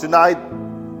Tonight,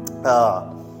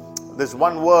 there's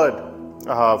one word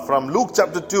from Luke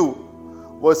chapter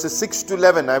 2, verses 6 to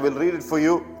 11. I will read it for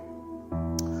you.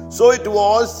 So it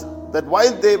was that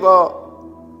while they were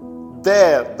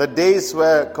there, the days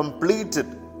were completed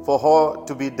for her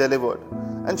to be delivered.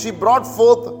 And she brought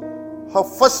forth her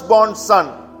firstborn son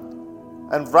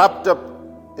and wrapped up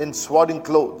in swaddling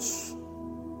clothes,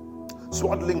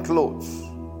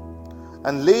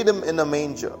 and laid him in a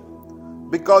manger,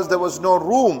 because there was no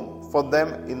room for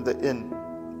them in the inn.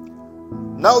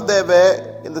 Now there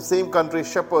were in the same country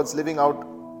shepherds living out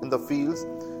in the fields,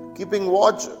 keeping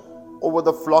watch over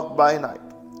the flock by night.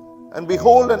 And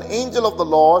behold, an angel of the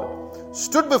Lord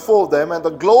stood before them, and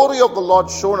the glory of the Lord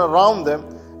shone around them,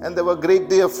 and they were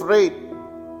greatly afraid.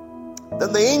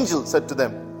 Then the angel said to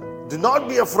them, "Do not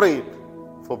be afraid,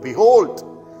 for behold,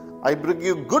 I bring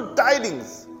you good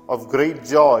tidings of great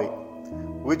joy,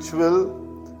 which will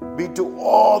be to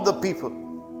all the people.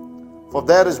 For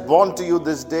there is born to you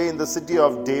this day in the city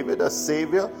of David a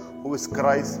Savior, who is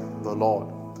Christ the Lord."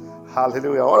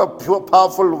 Hallelujah. What a pure,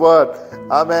 powerful word.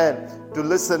 Amen. To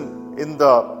listen in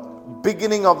the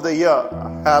beginning of the year.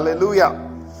 Hallelujah.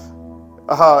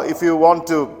 If you want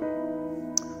to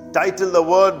title the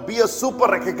word, be a super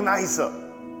recognizer.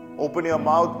 Open your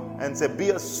mouth and say, be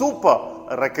a super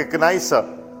recognizer.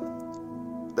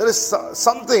 There is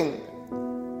something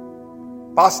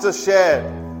Pastor shared,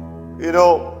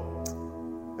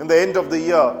 in the end of the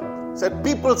year. Said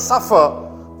people suffer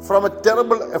from a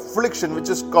terrible affliction which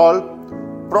is called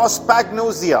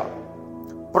prosopagnosia.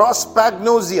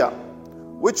 Prosopagnosia,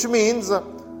 which means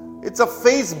it's a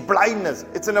face blindness.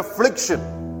 It's an affliction.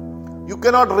 You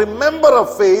cannot remember a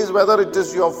face, whether it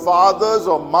is your fathers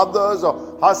or mothers or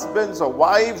husbands or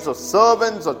wives or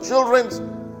servants or children's.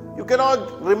 You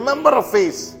cannot remember a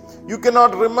face. You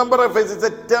cannot remember a face. It's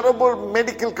a terrible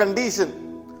medical condition.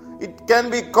 It can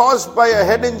be caused by a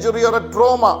head injury or a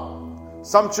trauma.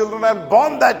 Some children are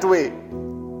born that way.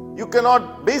 You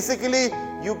cannot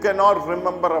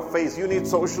remember a face. You need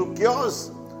social cures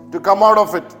to come out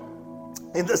of it.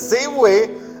 In the same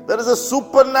way, there is a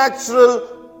supernatural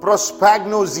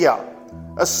prosopagnosia.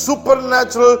 A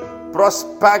supernatural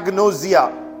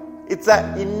prosopagnosia. It's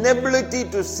an inability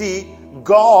to see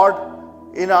God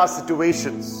in our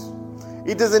situations.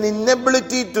 It is an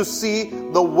inability to see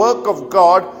the work of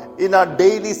God in our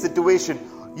daily situation.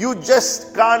 You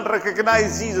just can't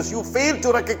recognize Jesus. You fail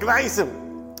to recognize Him.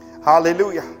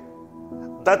 Hallelujah.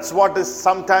 That's what is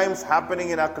sometimes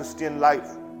happening in our Christian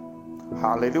life.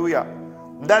 Hallelujah.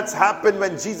 That's happened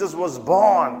when Jesus was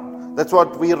born. That's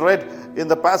what we read in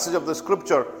the passage of the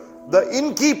scripture. The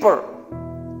innkeeper,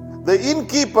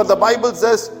 the Bible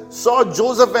says, saw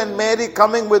Joseph and Mary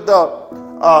coming with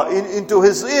into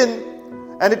his inn,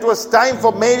 and it was time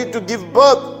for Mary to give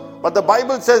birth. But the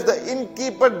Bible says the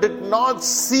innkeeper did not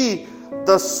see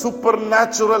the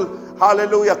supernatural,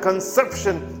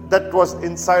 conception that was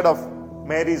inside of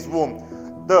Mary's womb.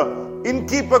 The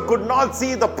innkeeper could not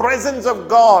see the presence of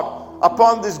God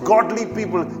upon these godly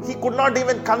people. He could not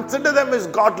even consider them as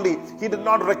godly. He did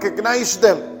not recognize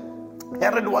them.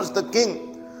 Herod was the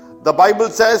king. The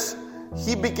Bible says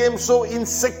he became so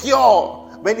insecure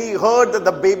when he heard that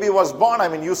the baby was born.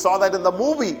 You saw that in the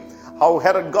movie, how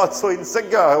Herod got so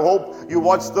insecure. I hope you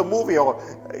watched the movie, or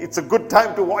it's a good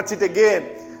time to watch it again.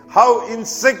 How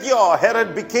insecure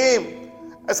Herod became.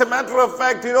 As a matter of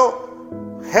fact,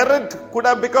 Herod could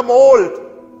have become old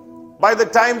by the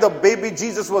time the baby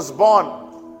Jesus was born.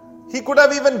 He could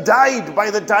have even died by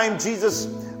the time Jesus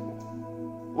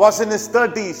was in his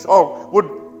 30s, or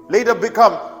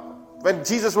when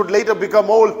Jesus would later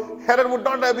become old. Herod would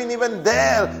not have been even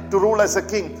there to rule as a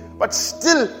king. But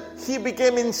still, he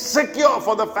became insecure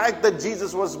for the fact that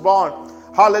Jesus was born.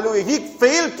 Hallelujah. He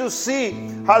failed to see,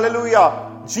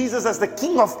 Jesus as the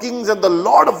King of Kings and the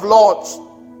Lord of Lords.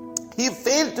 He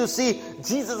failed to see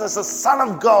Jesus as the Son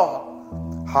of God.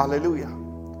 Hallelujah.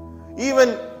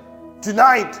 Even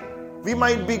tonight, we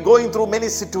might be going through many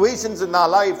situations in our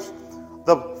lives.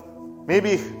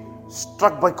 Maybe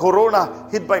struck by corona,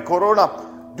 hit by corona.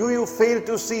 Do you fail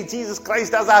to see Jesus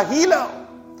Christ as our healer?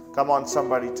 Come on,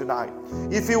 somebody, tonight.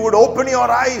 If you would open your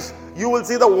eyes, you will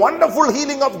see the wonderful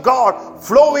healing of God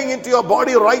flowing into your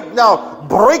body right now,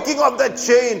 breaking up that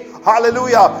chain.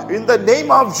 Hallelujah. In the name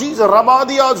of Jesus. Let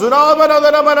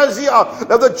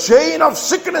the chain of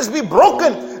sickness be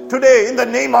broken today in the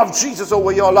name of Jesus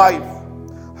over your life.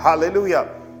 Hallelujah.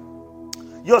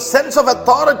 Your sense of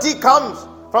authority comes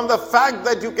from the fact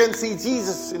that you can see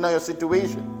Jesus in your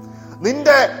situation.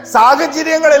 നിന്റെ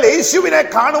സാഹചര്യങ്ങളിൽ യേശുവിനെ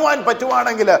കാണുവാൻ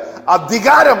പറ്റുവാണെങ്കിൽ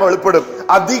അധികാരം വെളിപ്പെടും.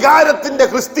 അധികാരത്തിന്റെ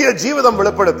ക്രിസ്തീയ ജീവിതം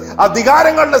വെളിപ്പെടും.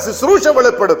 അധികാരങ്ങളുടെ ശുശ്രൂഷ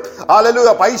വെളിപ്പെടും. ഹല്ലേലൂയ.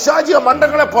 പൈശാചിക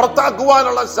മണ്ഡലങ്ങളെ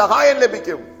പുറത്താക്കുവാനുള്ള സഹായം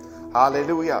ലഭിക്കും.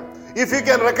 Hallelujah. If you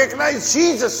can recognize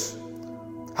Jesus,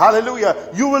 hallelujah,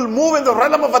 you will move in the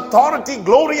realm of authority,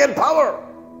 glory and power.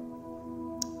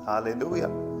 Hallelujah.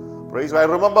 Praise God. I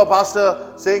remember Pastor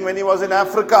saying when he was in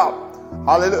Africa,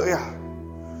 hallelujah,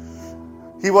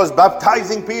 he was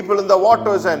baptizing people in the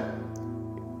waters and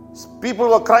people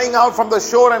were crying out from the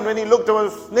shore, and when he looked, there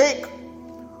was a snake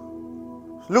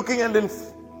looking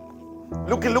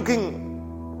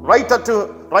right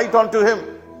onto him.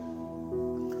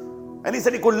 And he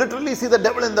said he could literally see the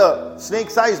devil in the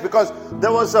snake's eyes because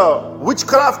there was a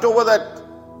witchcraft over that.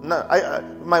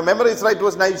 My memory is right, it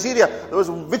was Nigeria. There was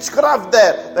witchcraft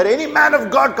there that any man of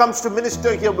God comes to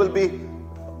minister here will be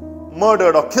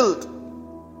murdered or killed.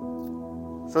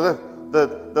 So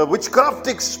the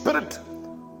witchcraftic spirit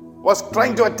was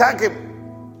trying to attack him.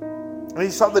 And he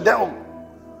saw the devil.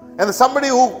 And somebody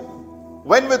who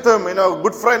went with him, a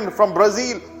good friend from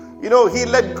Brazil, he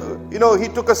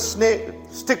took a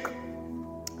stick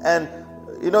and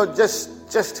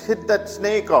just hit that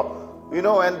snake,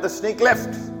 and the snake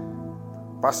left.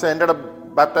 Pastor ended up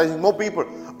baptizing more people.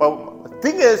 But the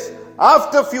thing is,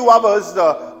 after a few hours,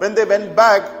 when they went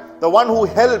back, the one who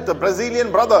helped, the Brazilian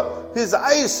brother, his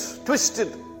eyes twisted.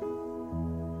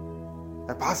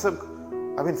 And Pastor,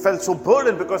 felt so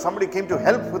burdened because somebody came to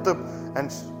help with him, and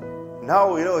now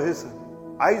his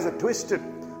eyes are twisted.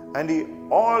 And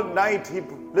all night he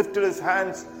lifted his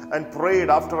hands and prayed.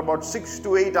 After about 6 to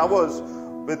 8 hours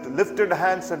with lifted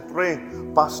hands and praying,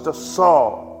 Pastor saw,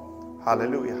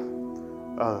 hallelujah,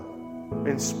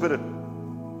 in spirit,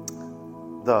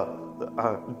 the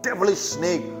devilish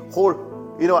snake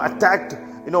attacked,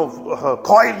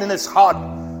 coiled in his heart,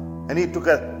 and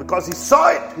because he saw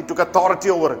it, he took authority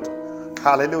over it.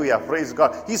 Hallelujah, praise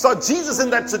God. He saw Jesus in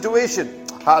that situation.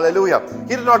 Hallelujah.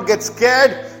 He did not get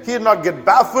scared. He did not get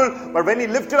baffled. But when he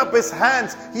lifted up his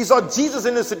hands, he saw Jesus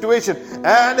in his situation.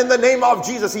 And in the name of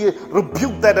Jesus, he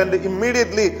rebuked that, and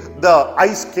immediately the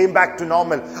eyes came back to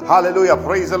normal. Hallelujah.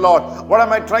 Praise the Lord. What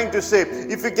am I trying to say?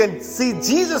 If you can see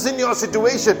Jesus in your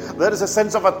situation, there is a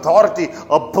sense of authority,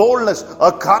 a boldness,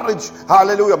 a courage.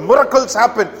 Hallelujah. Miracles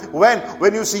happen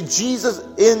when you see Jesus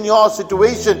in your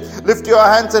situation. Lift your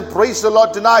hands and praise the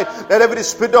Lord tonight. Let every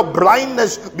spirit of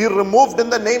blindness be removed in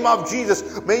the name of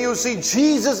Jesus. May you see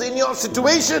Jesus in your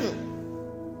situation.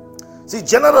 See,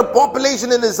 general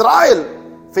population in Israel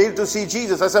failed to see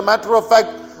Jesus. As a matter of fact,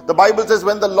 the Bible says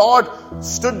when the Lord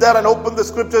stood there and opened the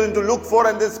scripture into Luke 4,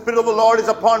 and the Spirit of the Lord is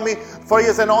upon me, for he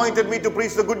has anointed me to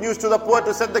preach the good news to the poor,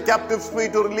 to set the captives free,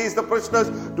 to release the prisoners,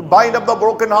 to bind up the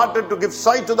brokenhearted, to give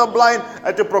sight to the blind,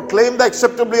 and to proclaim the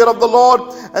acceptable year of the Lord.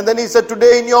 And then he said,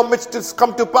 today in your midst it's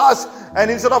come to pass. And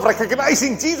instead of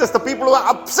recognizing Jesus, the people were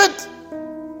upset.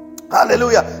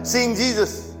 Hallelujah, seeing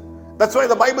Jesus. That's why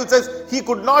the Bible says he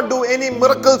could not do any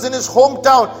miracles in his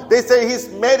hometown. They say he's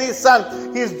Mary's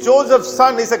son, he's Joseph's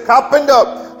son, he's a carpenter.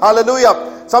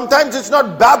 Hallelujah. Sometimes it's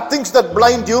not bad things that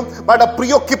blind you, but a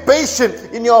preoccupation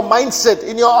in your mindset,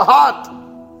 in your heart.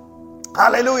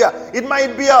 Hallelujah. It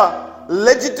might be a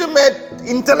legitimate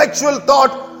intellectual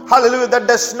thought, hallelujah, that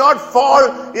does not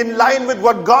fall in line with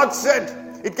what God said.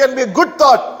 It can be a good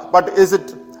thought, but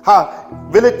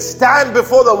will it stand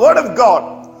before the word of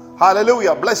God?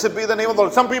 Hallelujah. Blessed be the name of the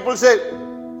Lord. Some people say,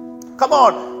 come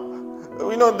on,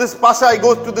 this pastor, I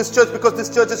go to this church because this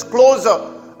church is closer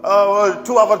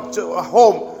to our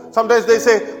home. Sometimes they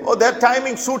say, their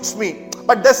timing suits me.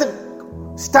 But does it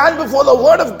stand before the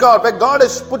word of God, where God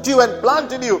has put you and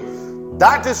planted you?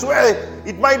 That is where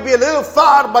it might be a little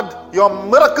far, but your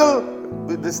miracle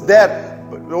is there.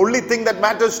 But the only thing that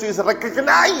matters to you is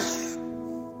recognize.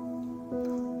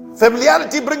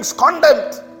 Familiarity brings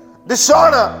contempt,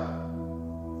 dishonor.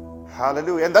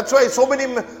 Hallelujah. And that's why so many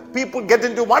people get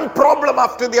into one problem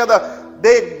after the other.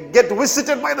 They get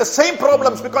visited by the same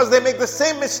problems because they make the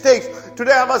same mistakes.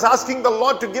 Today I was asking the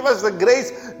Lord to give us the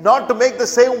grace not to make the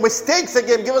same mistakes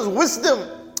again. Give us wisdom.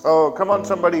 Oh, come on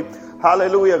somebody.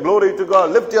 Hallelujah. Glory to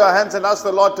God. Lift your hands and ask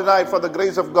the Lord tonight for the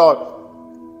grace of God.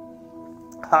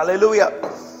 Hallelujah.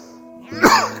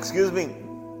 Excuse me.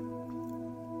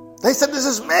 They said, this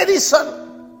is Mary's son.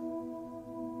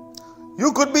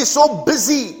 You could be so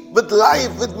busy with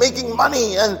life, with making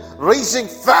money and raising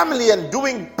family and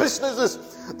doing businesses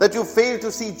that you fail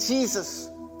to see Jesus.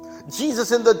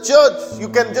 Jesus in the church. You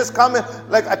can just come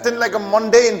attend like a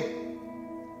mundane,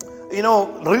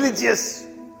 religious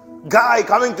guy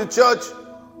coming to church,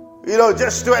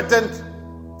 just to attend.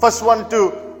 First one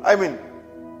to,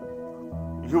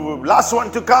 You were last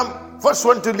one to come, first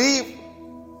one to leave,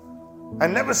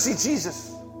 and never see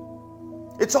Jesus.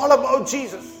 It's all about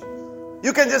Jesus.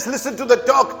 You can just listen to the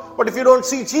talk, but if you don't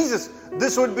see Jesus,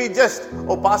 this would be just,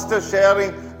 pastor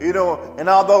sharing,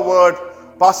 another word,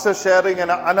 pastor sharing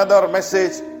another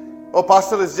message,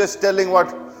 pastor is just telling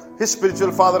what his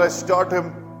spiritual father has taught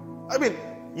him. I mean,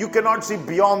 you cannot see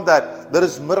beyond that. There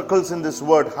is miracles in this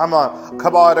word. There are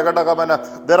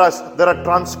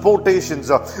transportations,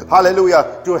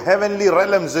 hallelujah, to heavenly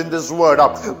realms in this word.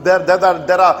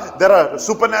 There are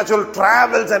supernatural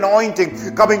travels and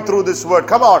anointing coming through this word.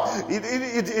 Come on.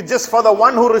 It just for the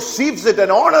one who receives it and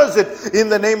honors it in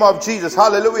the name of Jesus.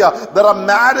 Hallelujah. There are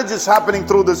marriages happening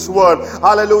through this word.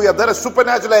 Hallelujah. There is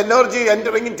supernatural energy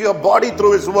entering into your body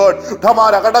through his word. There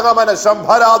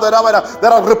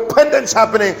are repentance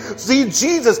happening. See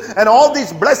Jesus and all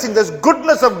these blessings. There's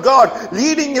goodness of God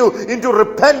leading you into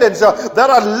repentance. There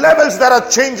are levels that are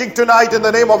changing tonight in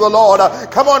the name of the Lord.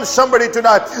 Come on, somebody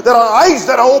tonight. There are eyes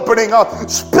that are opening up,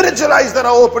 spiritual eyes that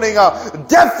are opening up,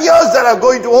 deaf ears that are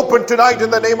going to open tonight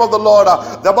in the name of the Lord.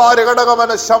 There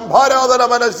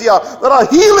are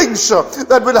healings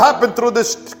that will happen through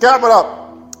this camera.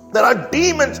 There are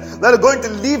demons that are going to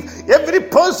leave every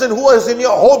person who is in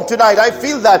your home tonight. I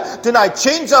feel that tonight.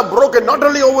 Chains are broken, not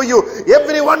only over you,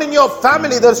 everyone in your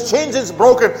family, there's chains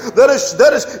broken. There is,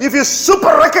 if you super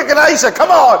recognizer,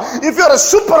 come on. If you're a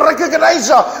super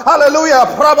recognizer, hallelujah,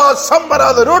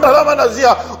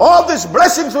 all these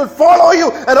blessings will follow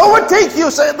you and overtake you,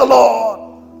 saith the Lord.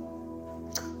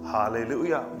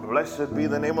 Hallelujah. Blessed be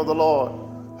the name of the Lord.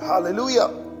 Hallelujah.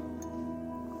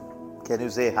 Can you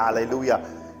say hallelujah?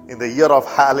 In the year of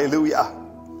hallelujah.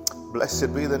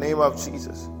 Blessed be the name of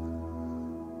Jesus.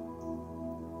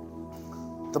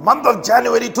 The month of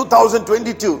January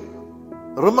 2022.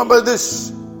 Remember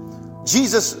this.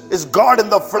 Jesus is God in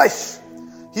the flesh.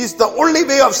 He is the only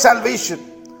way of salvation.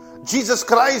 Jesus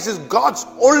Christ is God's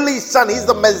only Son. He is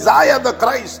the Messiah, the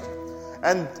Christ.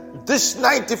 And this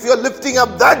night, if you are lifting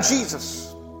up that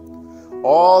Jesus,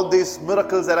 all these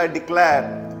miracles that I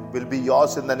declare will be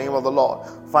yours in the name of the Lord.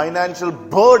 Financial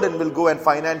burden will go and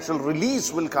financial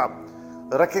release will come.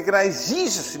 Recognize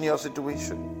Jesus in your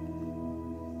situation.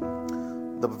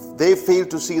 They failed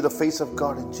to see the face of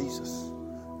God in Jesus.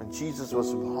 And Jesus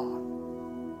was born.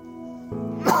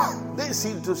 They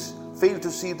failed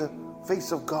to see the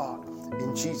face of God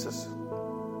in Jesus.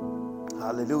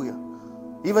 Hallelujah.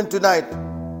 Even tonight,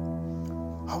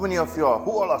 how many of you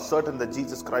who all are certain that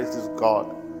Jesus Christ is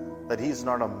God? That he is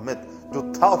not a myth.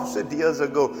 2000 years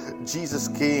ago, Jesus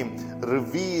came,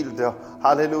 revealed,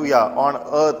 hallelujah, on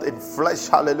earth in flesh,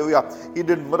 hallelujah. He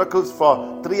did miracles for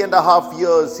 3.5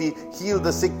 years. He healed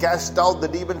the sick, cast out the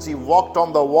demons. He walked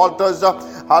on the waters,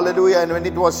 hallelujah. And when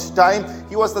it was time,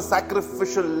 he was the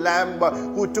sacrificial lamb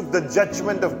who took the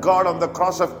judgment of God on the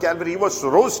cross of Calvary. He was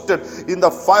roasted in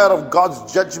the fire of God's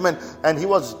judgment, and he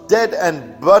was dead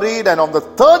and buried, and on the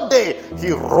third day,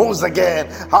 he rose again,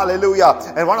 hallelujah.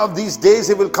 And one of these days,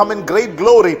 he will come in great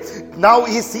glory. Now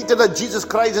he is seated at Jesus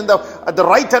Christ at the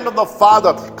right hand of the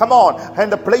Father. Come on,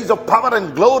 and the place of power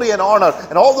and glory and honor.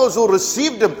 And all those who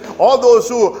received him, all those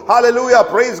who, hallelujah,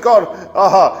 praise God,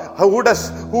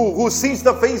 who sees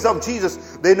the face of Jesus,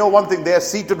 they know one thing: they are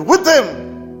seated with him.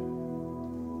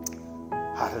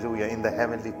 Hallelujah, in the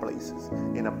heavenly places,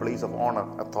 in a place of honor,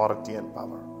 authority, and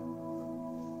power.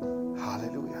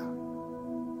 Hallelujah.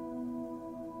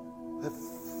 The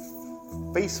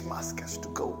face mask has to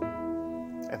go.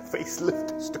 And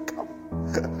facelift is to come.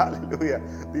 Hallelujah.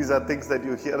 These are things that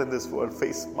you hear in this world.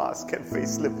 Face mask and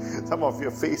facelift. Some of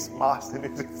your face mask and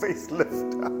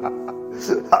facelift.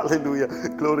 Hallelujah.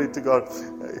 Glory to God.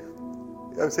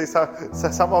 I say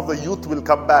some of the youth will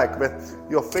come back when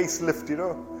your facelift,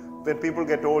 when people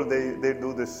get old, they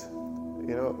do this,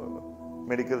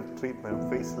 medical treatment,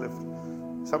 facelift.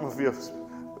 Some of your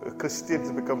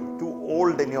Christians become too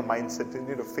old in your mindset. You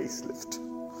need a facelift.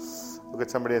 Look at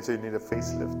somebody and say, you need a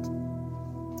facelift.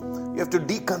 You have to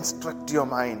deconstruct your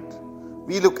mind.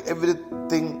 We look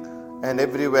everything and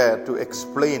everywhere to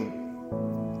explain.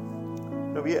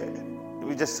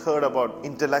 We just heard about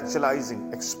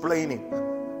intellectualizing, explaining,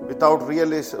 without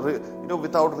realizing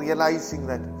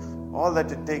that all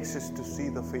that it takes is to see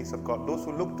the face of God. Those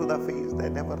who look to the face, they're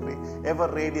never ever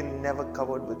radiant, never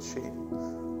covered with shame.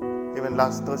 Even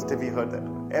last Thursday we heard that.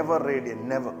 Ever radiant,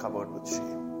 never covered with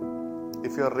shame.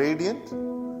 If you are radiant,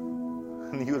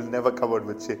 you will never covered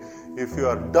with shame. If you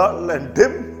are dull and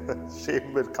dim,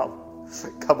 shame will come.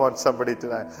 Come on, somebody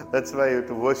tonight. That's why you have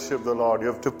to worship the Lord. You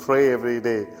have to pray every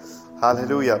day.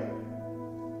 Hallelujah.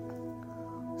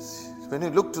 When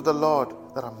you look to the Lord,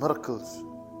 there are miracles.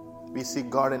 We see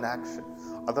God in action.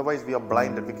 Otherwise, we are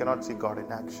blinded. We cannot see God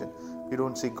in action. We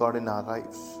don't see God in our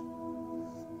lives.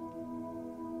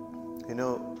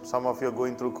 Some of you are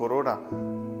going through Corona.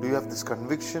 Do you have this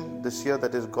conviction this year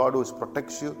that is God who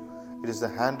protects you? It is the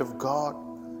hand of God.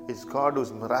 It's God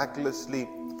who's miraculously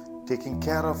taking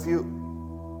care of you.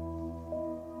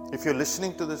 If you're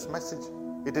listening to this message,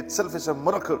 it itself is a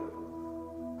miracle.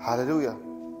 Hallelujah.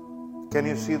 Can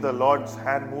you see the Lord's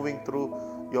hand moving through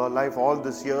your life all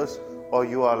these years? Or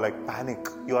you are like panic,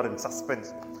 you are in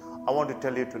suspense? I want to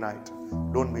tell you tonight,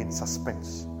 don't be in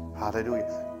suspense. Hallelujah.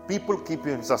 People keep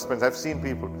you in suspense. I've seen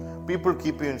people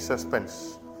keep you in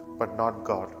suspense, but not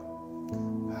God.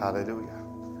 Hallelujah.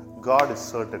 God is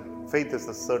certain. Faith is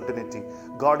the certainty.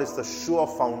 God is the sure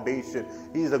foundation.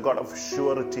 He is the God of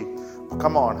surety.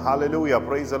 Come on, hallelujah,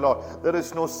 praise the Lord. There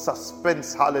is no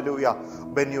suspense, hallelujah,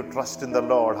 when you trust in the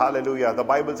Lord, hallelujah. The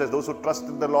Bible says those who trust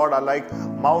in the Lord are like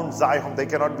Mount Zion. They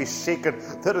cannot be shaken.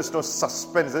 There is no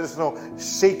suspense. There is no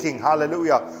shaking,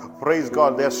 hallelujah. Praise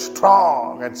God. They are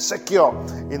strong and secure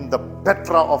in the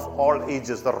Petra of all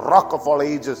ages, the rock of all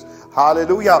ages.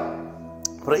 Hallelujah.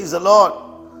 Praise the Lord.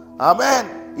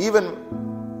 Amen. Even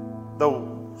the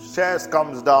shares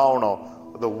comes down or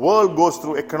the world goes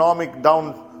through economic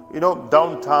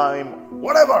downtime,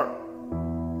 whatever.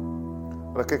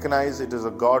 Recognize it is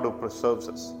a God who preserves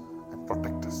us and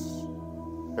protects us.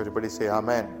 Everybody say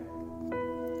amen.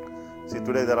 See,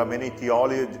 today there are many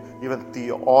theologians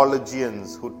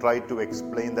who try to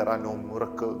explain there are no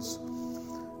miracles.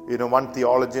 One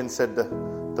theologian said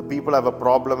the people have a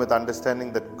problem with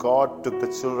understanding that God took the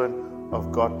children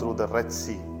of God through the Red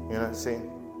Sea. Saying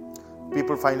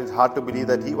people find it hard to believe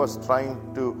that he was trying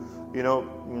to, he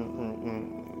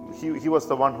was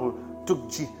the one who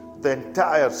took the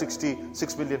entire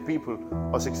 66 million people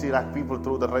or 60 lakh people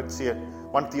through the Red Sea.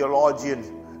 One theologian,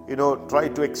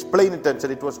 tried to explain it and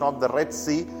said it was not the Red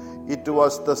Sea, it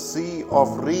was the Sea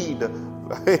of Reed.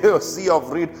 Sea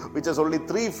of Reed, which is only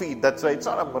 3 feet. That's why it's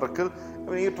not a miracle.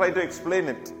 You try to explain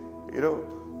it,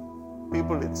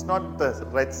 people, it's not the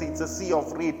Red Sea, it's a Sea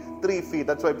of Reed, 3 feet.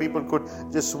 That's why people could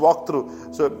just walk through.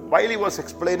 So while he was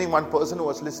explaining, one person who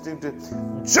was listening to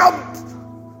him jumped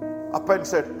up and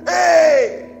said,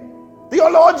 "Hey,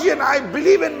 theologian, I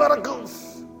believe in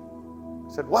miracles."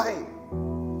 I said, "Why?"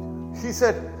 He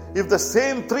said, "If the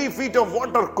same 3 feet of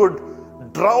water could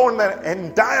drown an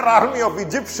entire army of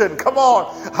Egyptians, come on,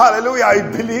 hallelujah, I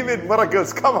believe in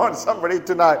miracles." Come on, somebody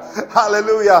tonight,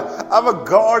 hallelujah. Our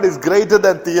God is greater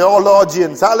than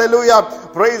theologians, hallelujah,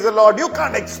 praise the Lord. You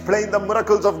can't explain the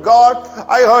miracles of God.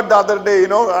 I heard the other day,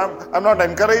 I'm not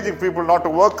encouraging people not to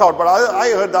work out, but I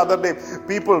heard the other day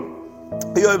people,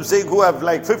 I'm saying, who have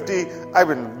like 50,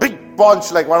 big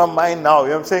paunch like one of mine now,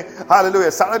 I'm saying,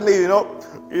 hallelujah. Suddenly,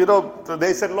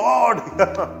 they said, "Lord,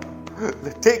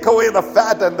 take away the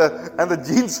fat," and the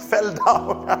jeans fell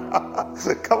down.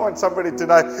 Come on, somebody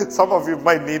tonight. Some of you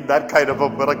might need that kind of a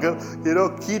miracle.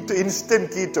 Keto, instant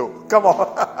keto. Come on.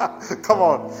 Come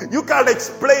on. You can't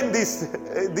explain these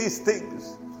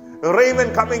things.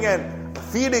 Raven coming and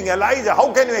feeding Elijah.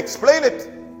 How can you explain it?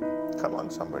 Come on,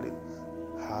 somebody.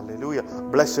 Hallelujah.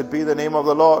 Blessed be the name of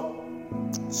the Lord.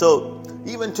 So,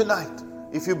 even tonight,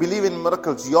 if you believe in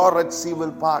miracles, your Red Sea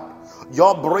will part.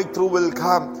 Your breakthrough will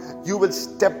come. You will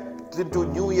step into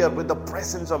New Year with the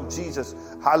presence of Jesus.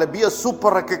 Hallelujah. Be a super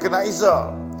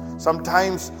recognizer.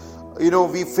 Sometimes,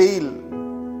 we fail.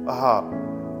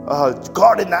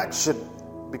 God in action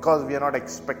because we are not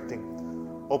expecting.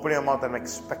 Open your mouth. I'm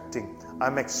expecting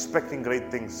great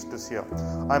things this year.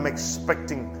 I'm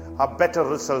expecting better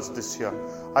results this year.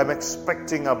 I'm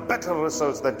expecting better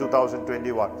results than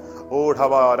 2021.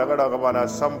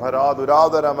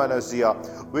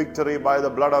 Victory by the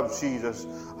blood of Jesus.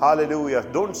 Hallelujah.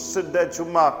 Don't sit there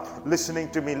chumma listening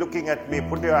to me, looking at me.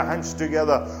 Put your hands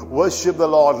together. Worship the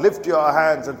Lord. Lift your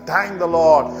hands and thank the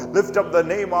Lord. Lift up the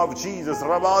name of Jesus.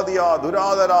 Rabadia,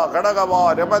 Duradara,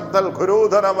 Kadagava, Remantal,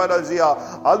 Kurudana Manazia,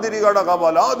 Aldirigadaga,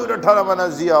 Ladura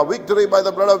Manazia. Victory by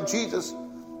the blood of Jesus.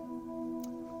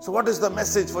 So what is the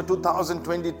message for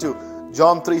 2022?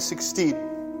 John 3:16.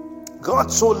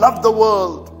 God so loved the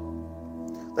world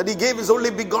that he gave his only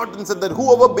begotten Son, that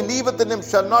whoever believeth in him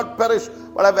shall not perish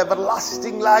but have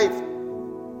everlasting life.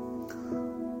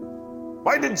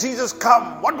 Why did Jesus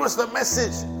come? What was the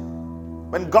message?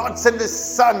 When God sent his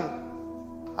Son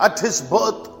at his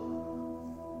birth,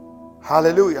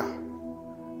 hallelujah,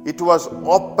 it was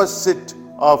opposite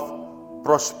of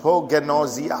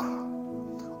prospognosia.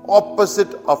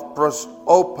 Opposite of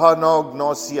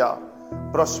prosopagnosia.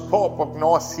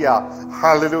 Prospopagnosia.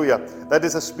 Hallelujah. That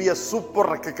is be a super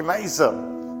recognizer.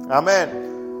 Amen.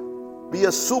 Be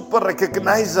a super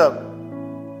recognizer.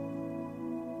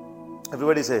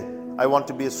 Everybody say, I want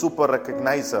to be a super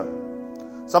recognizer.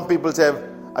 Some people say,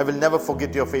 I will never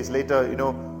forget your face. Later,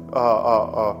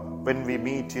 when we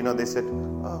meet, they said,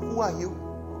 who are you?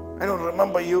 I don't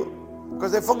remember you.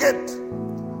 Because they forget.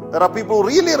 There are people who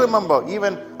really remember.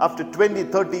 Even after 20,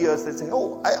 30 years, they say,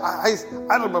 oh,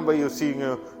 I remember you, seeing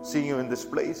you in this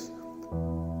place.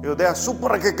 They are super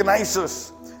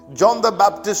recognizers. John the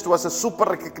Baptist was a super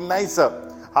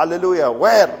recognizer. Hallelujah.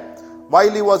 Where?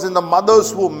 While he was in the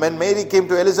mother's womb, when Mary came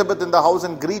to Elizabeth in the house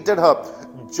and greeted her,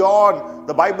 John,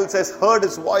 the Bible says, heard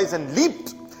his voice and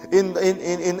leaped in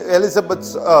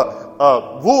Elizabeth's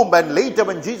womb. And later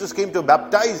when Jesus came to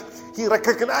baptize, he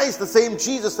recognized the same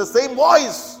Jesus, the same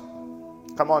voice.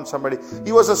 Come on, somebody.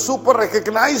 He was a super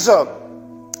recognizer.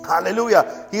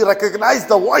 Hallelujah. He recognized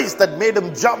the voice that made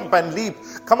him jump and leap.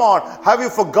 Come on. Have you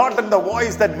forgotten the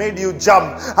voice that made you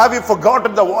jump? Have you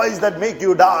forgotten the voice that made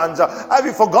you dance? Have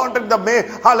you forgotten the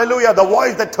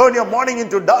voice that turned your morning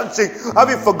into dancing? Have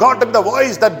you forgotten the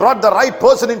voice that brought the right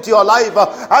person into your life?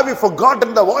 Have you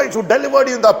forgotten the voice who delivered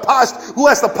you in the past, who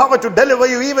has the power to deliver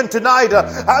you even tonight?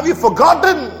 Have you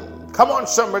forgotten? Come on,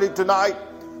 somebody, tonight.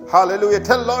 Hallelujah.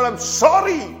 Tell Lord, I'm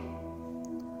sorry.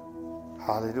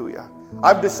 Hallelujah.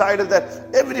 I've decided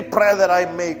that every prayer that I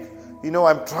make,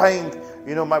 I'm trying,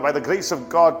 by the grace of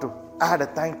God, to add a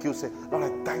thank you. Say, Lord, I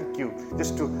thank you.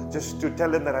 Just to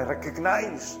tell him that I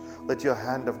recognize that your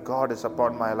hand of God is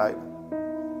upon my life.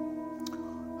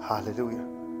 Hallelujah.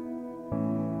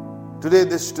 Today,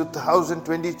 this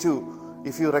 2022,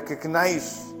 if you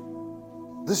recognize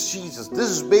this Jesus,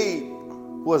 this babe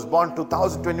who was born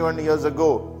 2021 years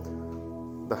ago,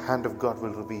 the hand of God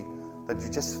will reveal that you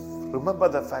just remember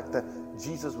the fact that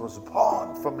Jesus was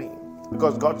born for me.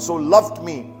 Because God so loved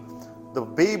me. The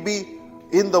baby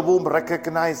in the womb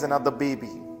recognized another baby.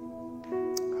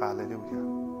 Hallelujah.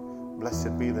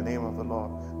 Blessed be the name of the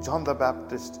Lord. John the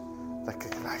Baptist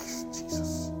recognized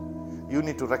Jesus. You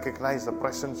need to recognize the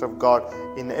presence of God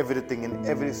in everything, in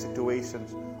every situation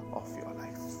of your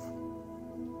life.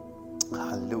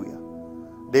 Hallelujah.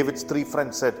 David's 3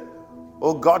 friends said,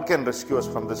 oh, God can rescue us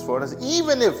from this furnace.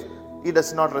 Even if He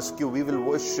does not rescue, we will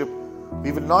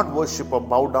not worship or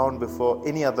bow down before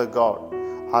any other God.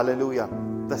 Hallelujah.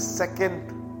 The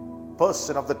second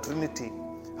person of the Trinity.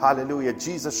 Hallelujah.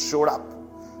 Jesus showed up.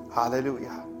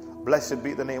 Hallelujah. Blessed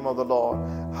be the name of the Lord.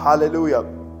 Hallelujah.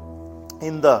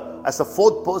 As the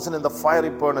fourth person in the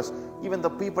fiery furnace, even the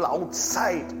people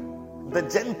outside, the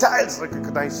Gentiles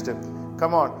recognized him.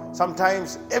 Come on.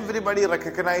 Sometimes everybody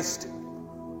recognized him.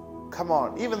 Come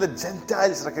on. Even the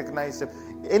Gentiles recognized him.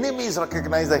 Enemies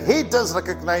recognized him. Haters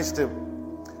recognized him.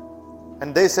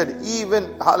 And they said,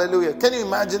 even, hallelujah. Can you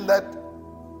imagine that?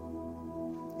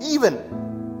 Even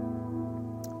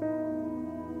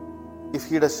if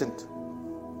He doesn't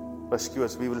rescue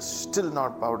us, we will still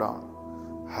not bow down.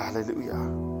 Hallelujah.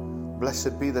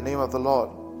 Blessed be the name of the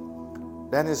Lord.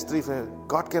 Daniel 3,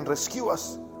 God can rescue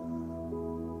us.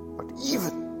 But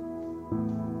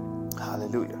even,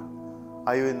 hallelujah.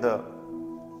 Are you in the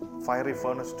fiery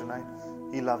furnace tonight?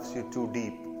 He loves you too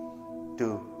deep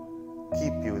to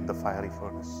keep you in the fiery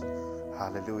furnace.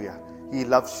 Hallelujah. He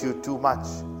loves you too much.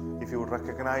 If you would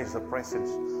recognize the presence,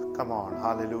 come on,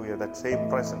 hallelujah, that same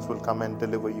presence will come and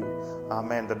deliver you.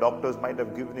 Amen. The doctors might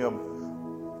have given you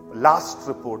a last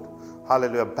report,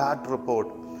 hallelujah, bad report.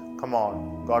 Come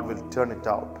on, God will turn it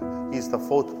out. He's the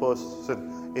fourth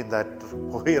person in that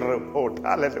report,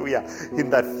 hallelujah, in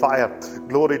that fire.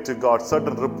 Glory to God.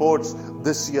 Certain reports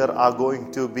this year are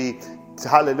going to be,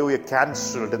 hallelujah,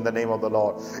 cancelled in the name of the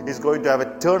Lord. He's going to have a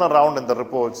turnaround in the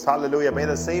reports. Hallelujah. May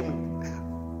the same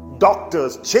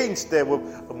doctors change their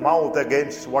mouth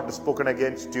against what is spoken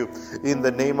against you in the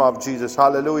name of Jesus.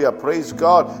 Hallelujah. Praise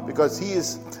God, because He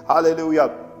is, hallelujah.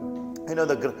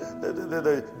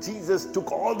 Jesus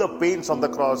took all the pains on the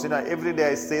cross. Every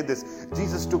day I say this.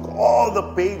 Jesus took all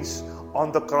the pains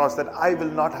on the cross, that I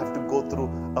will not have to go through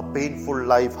a painful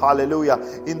life. Hallelujah.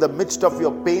 In the midst of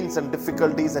your pains and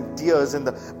difficulties and tears, in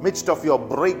the midst of your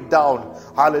breakdown,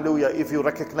 hallelujah, if you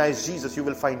recognize Jesus, you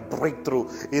will find breakthrough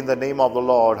in the name of the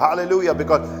Lord. Hallelujah.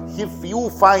 Because if you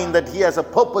find that He has a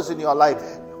purpose in your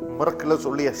life, miracle is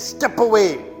only a step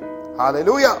away.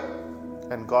 Hallelujah.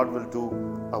 And God will do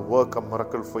a work, a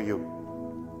miracle for you.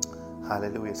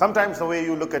 Hallelujah. Sometimes the way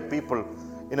you look at people,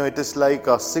 it is like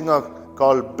a singer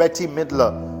called Betty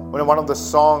Midler. One of the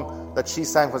songs that she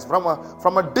sang was from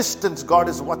a distance, God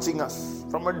is watching us.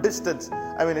 From a distance.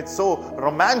 It's so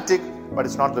romantic, but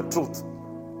it's not the truth.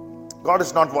 God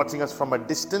is not watching us from a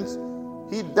distance.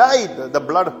 He died. The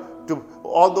blood to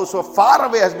all those who are far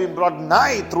away has been brought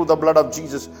nigh through the blood of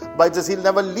Jesus. Bible says he'll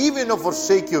never leave you nor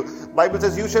forsake you. Bible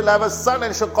says you shall have a son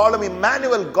and shall call him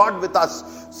Emmanuel, God with us.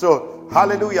 So,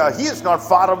 hallelujah, he is not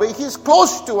far away, he is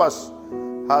close to us.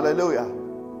 Hallelujah.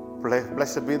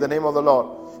 Blessed be the name of the Lord.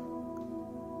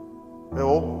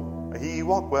 Oh, he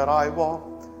walked where I walk,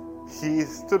 he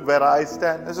stood where I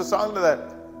stand. There's a song to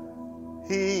that.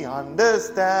 He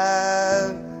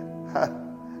understands.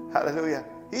 Hallelujah.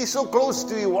 He's so close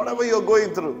to you, whatever you're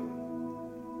going through.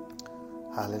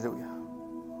 Hallelujah.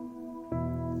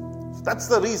 So that's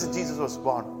the reason Jesus was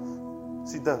born.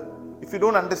 See, if you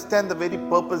don't understand the very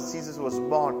purpose Jesus was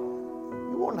born,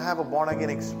 you won't have a born again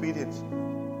experience.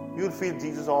 You'll feel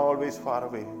Jesus always far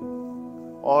away.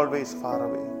 Always far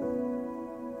away.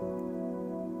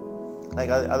 Like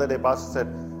the other day, Pastor said,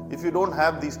 if you don't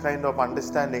have this kind of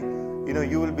understanding,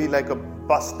 you will be like a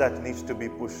bus that needs to be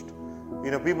pushed.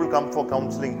 People come for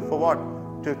counseling. For what?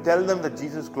 To tell them that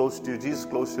Jesus is close to you. Jesus is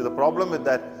close to you. The problem with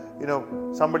that,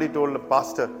 somebody told a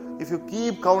pastor, if you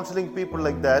keep counseling people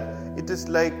like that, it is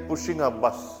like pushing a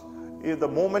bus. If the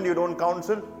moment you don't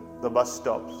counsel, the bus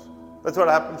stops. That's what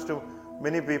happens to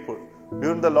many people.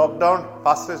 During the lockdown,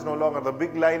 pastor is no longer, the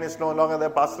big line is no longer there,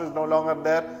 pastor is no longer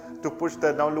there to push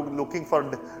that. Now looking for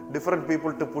different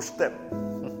people to push them.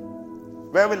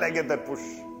 Where will I get that push?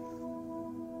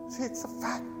 See, it's a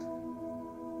fact.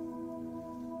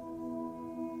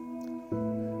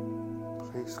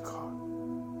 Praise God.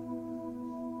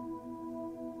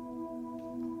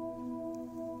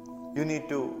 You need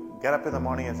to get up in the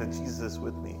morning and say, Jesus is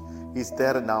with me. He's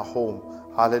there in our home.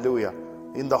 Hallelujah.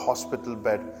 In the hospital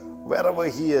bed. Wherever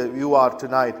you are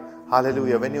tonight.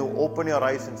 Hallelujah. When you open your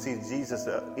eyes and see Jesus,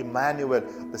 Emmanuel,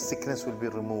 the sickness will be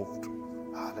removed.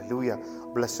 Hallelujah.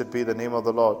 Blessed be the name of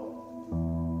the Lord.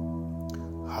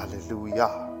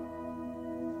 Hallelujah.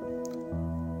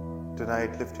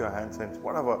 Tonight, lift your hands and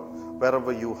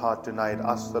wherever you are tonight,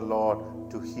 ask the Lord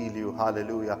to heal you.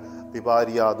 Hallelujah.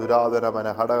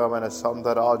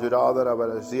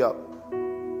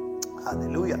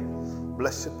 Hallelujah.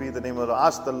 Blessed be the name of the Lord.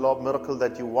 Ask the Lord miracle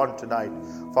that you want tonight.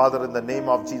 Father, in the name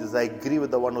of Jesus, I agree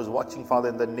with the one who's watching. Father,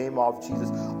 in the name of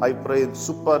Jesus, I pray in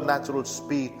supernatural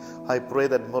speed. I pray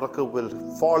that miracle will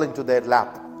fall into their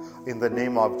lap. In the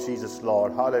name of Jesus,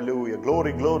 Lord. Hallelujah.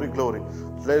 Glory, glory, glory.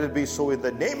 Let it be so in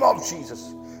the name of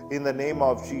Jesus. In the name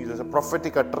of Jesus. A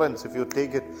prophetic utterance, if you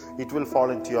take it, it will fall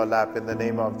into your lap in the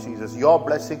name of Jesus. Your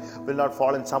blessing will not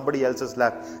fall in somebody else's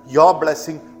lap. Your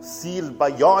blessing, sealed by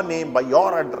your name, by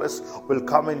your address, will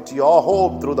come into your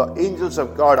home through the angels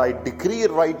of God. I decree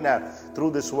it right now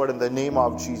through this word in the name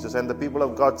of Jesus. And the people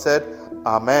of God said,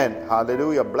 Amen.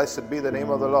 Hallelujah. Blessed be the name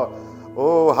of the Lord.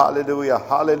 Oh, hallelujah.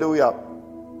 Hallelujah.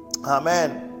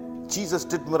 Amen. Jesus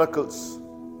did miracles.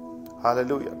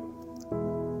 Hallelujah.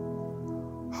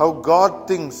 How God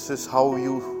thinks is how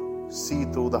you see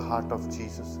through the heart of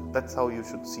Jesus. That's how you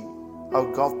should see. How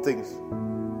God thinks.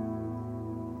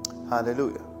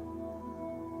 Hallelujah.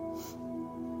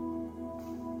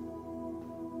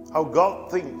 How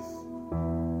God thinks.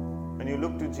 When you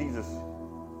look to Jesus,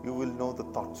 you will know the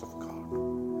thoughts of God.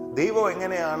 ദൈവം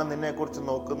എങ്ങനെയാണ് നിന്നെക്കുറിച്ച്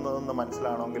നോക്കുന്നതെന്ന്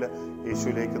മനസ്സിലാണെങ്കിൽ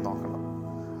യേശുവിലേക്ക് നോക്കണം.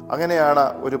 അങ്ങനെയാണ്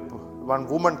one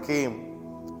woman came,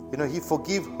 he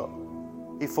forgave her.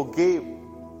 He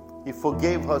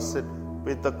forgave her sin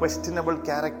with a questionable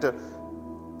character.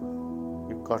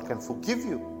 God can forgive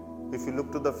you. If you look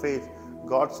to the faith,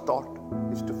 God's thought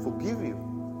is to forgive you,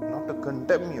 not to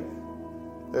condemn you.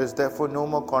 There is therefore no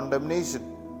more condemnation.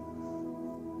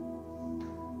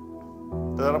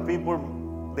 There are people,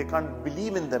 they can't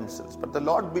believe in themselves, but the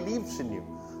Lord believes in you.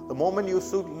 The moment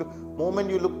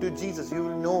you look to Jesus, you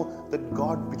will know that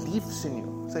God believes in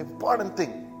you. It's an important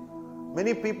thing.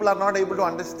 Many people are not able to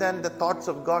understand the thoughts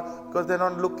of God because they're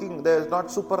not looking, they're not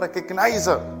super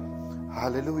recognizer.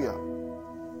 Hallelujah.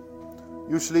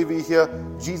 Usually we hear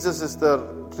Jesus is the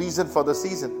reason for the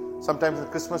season. Sometimes in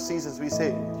Christmas seasons we say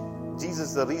Jesus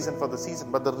is the reason for the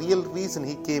season, but the real reason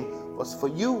he came was for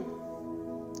you.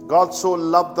 God so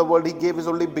loved the world, he gave his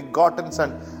only begotten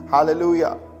son.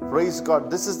 Hallelujah. Praise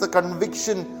God. This is the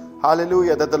conviction,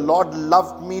 hallelujah, that the Lord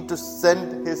loved me to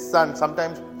send his son.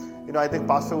 Sometimes, I think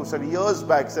Pastor who said years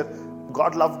back said,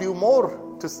 God loved you more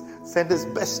to send his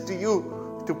best to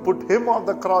you, to put him on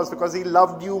the cross because he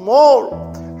loved you more.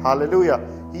 Hallelujah.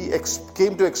 He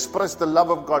came to express the love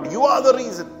of God. You are the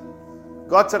reason.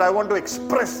 God said, I want to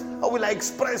express. How will I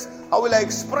express? How will I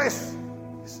express?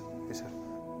 He said,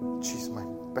 she's my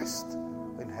best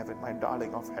in heaven, my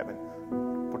darling of heaven.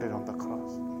 Put it on the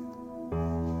cross.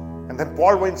 And then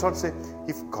Paul went on to say,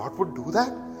 if God would do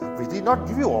that, will he not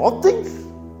give you all things?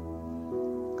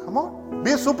 Come on.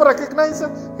 Be a super recognizer.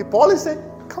 Paul is saying,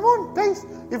 come on, guys.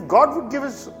 If God would give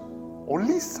His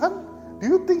only Son, do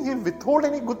you think He'll withhold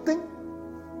any good thing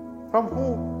from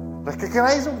who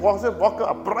recognize Him, walk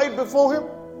upright before Him?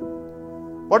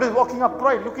 What is walking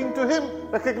upright? Looking to Him,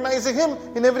 recognizing Him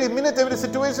in every minute, every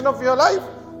situation of your life.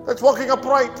 That's walking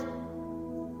upright.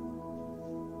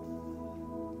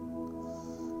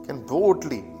 Can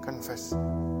boldly confess.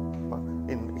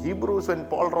 In Hebrews, when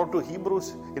Paul wrote to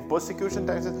Hebrews in persecution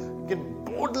times, you can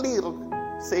boldly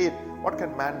say it. What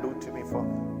can man do to me? For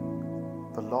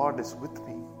the Lord is with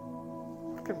me.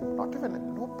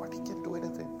 Nobody can do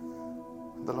anything.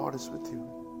 The Lord is with you.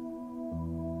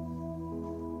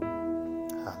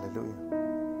 Hallelujah.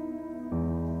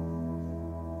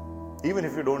 Even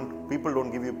if people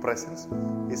don't give you presents,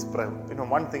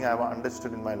 one thing I have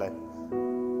understood in my life,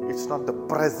 it's not the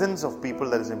presence of people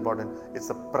that is important, it's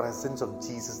the presence of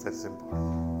Jesus that is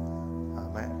important.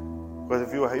 Amen. Because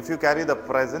if you carry the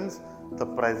presence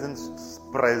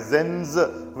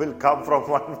will come from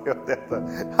one way or the other.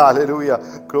 Hallelujah.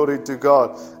 Glory to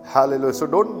God. Hallelujah. So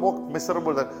don't walk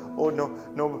miserable that, oh no.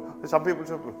 Some people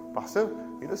say, Pastor,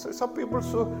 some people,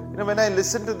 when I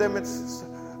listen to them, it's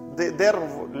their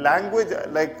language,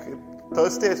 like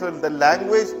Thursday, so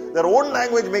their own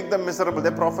language make them miserable.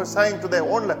 They're prophesying to their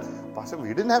own language. Pastor, we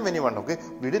didn't have anyone, okay?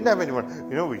 We didn't have anyone.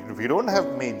 We don't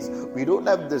have maids. We don't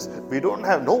have this. We don't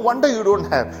have. No wonder you don't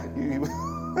have.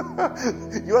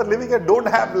 You are living a don't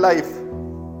have life.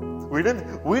 We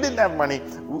didn't have money.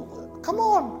 Come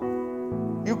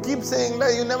on. You keep saying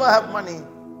that you never have money.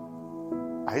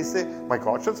 I say, my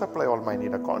God shall supply all my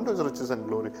need according to His riches and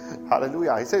glory.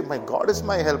 Hallelujah. I say, my God is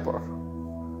my helper.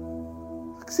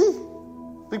 See,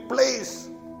 replace.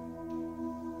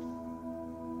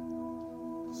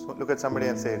 So look at somebody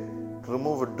and say,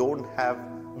 remove a don't have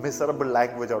miserable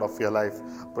language out of your life.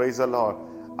 Praise the Lord.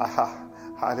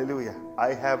 Hallelujah.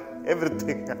 I have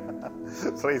everything.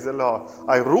 Praise the Lord.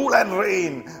 I rule and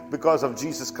reign because of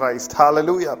Jesus Christ.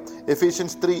 Hallelujah.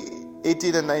 Ephesians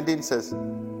 3:18 and 19 says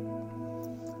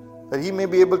that He may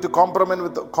be able to comprehend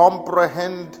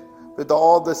with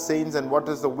all the saints and what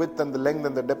is the width and the length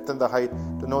and the depth and the height,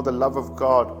 to know the love of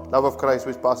God, love of Christ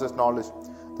which passes knowledge,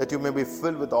 that you may be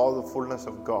filled with all the fullness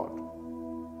of God.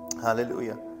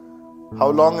 Hallelujah. How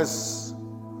long is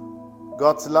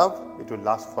God's love? It will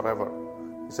last forever.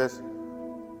 He says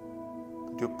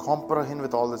that you comprehend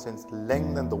with all the saints,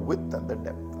 length and the width and the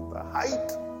depth and the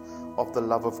height of the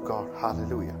love of God.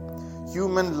 Hallelujah.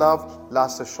 Human love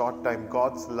lasts a short time.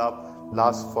 God's love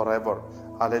lasts forever.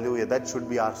 Hallelujah. That should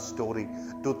be our story.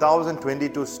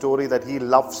 2022 story that He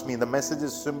loves me. The message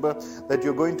is simple, that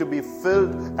you're going to be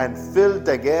filled and filled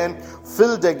again,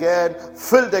 filled again,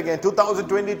 filled again.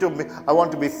 2022, I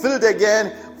want to be filled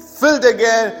again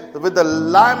with the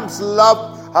Lamb's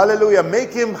love. Hallelujah.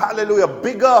 Make Him, hallelujah,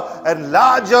 bigger and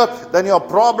larger than your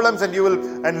problems, and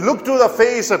look to the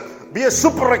face. Be a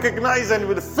super recognizer, and you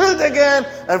will be filled again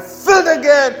and filled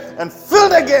again and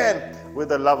filled again with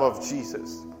the love of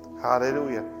Jesus.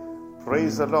 Hallelujah.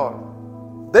 Praise the Lord.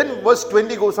 Then verse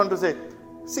 20 goes on to say,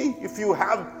 see, if you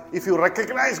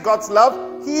recognize God's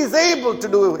love, He is able to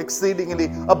do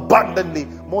exceedingly, abundantly,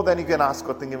 more than you can ask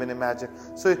or think, even imagine.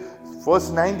 So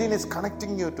verse 19 is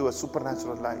connecting you to a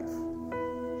supernatural life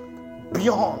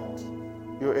beyond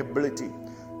your ability.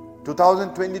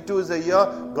 2022 is a year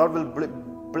God will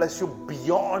bless you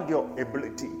beyond your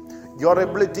ability. Your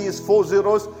ability is 4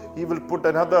 zeros. He will put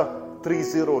another 3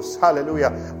 zeros,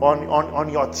 hallelujah, on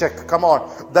your check. Come on.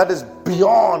 That is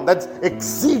beyond, that's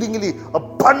exceedingly,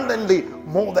 abundantly,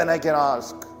 more than I can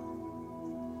ask.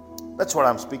 That's what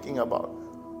I'm speaking about.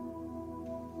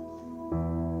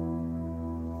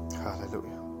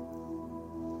 Hallelujah.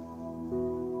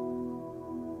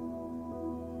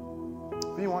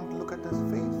 We want to look at His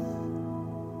face.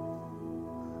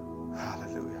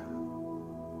 Hallelujah.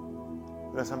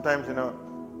 Sometimes,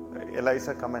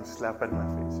 Eliza come and slap at my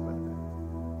face.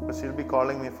 But she'll be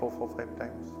calling me 4, 5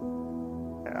 times.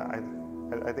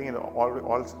 I think it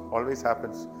always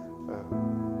happens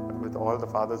with all the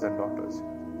fathers and daughters.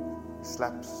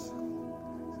 Slaps.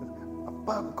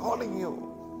 Appa, I'm calling you.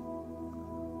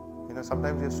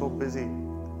 Sometimes you're so busy.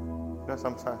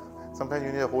 Sometimes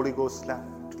you need a Holy Ghost slap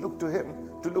to look to Him,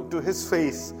 to look to His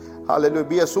face. Hallelujah.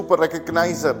 Be a super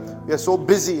recognizer. We are so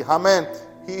busy. Amen.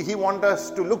 He wants us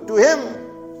to look to Him.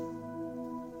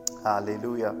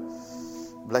 Hallelujah.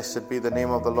 Blessed be the name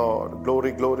of the Lord.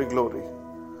 Glory, glory, glory.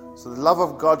 So the love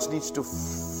of God needs to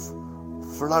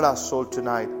flood our soul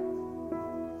tonight.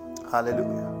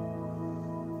 Hallelujah.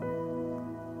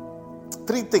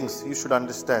 3 things you should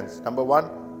understand. Number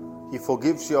 1, He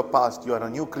forgives your past. You are a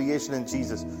new creation in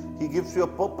Jesus. He gives you a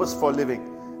purpose for living,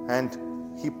 and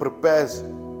He prepares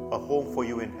a home for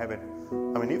you in heaven.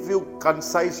 I mean, if you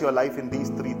concise your life in these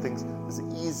three things, it's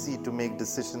easy to make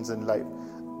decisions in life.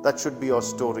 That should be your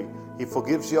story. He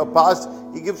forgives your past.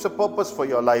 He gives a purpose for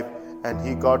your life. And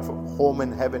He got home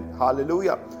in heaven.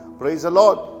 Hallelujah. Praise the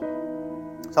Lord.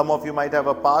 Some of you might have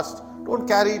a past. Don't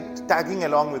carry it tagging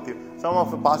along with you. Some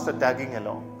of the past are tagging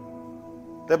along.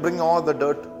 They bring all the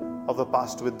dirt of the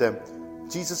past with them.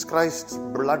 Jesus Christ's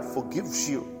blood forgives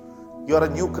you. You are a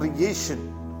new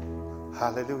creation.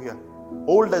 Hallelujah.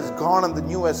 Old has gone and the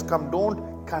new has come.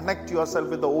 Don't connect yourself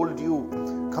with the old you.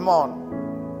 Come on.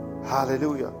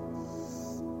 Hallelujah.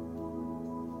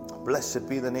 Blessed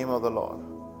be the name of the Lord.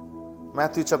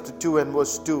 Matthew chapter 2 and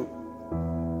verse 2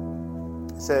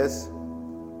 says,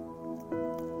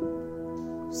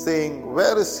 saying,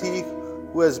 where is he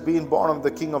who has been born of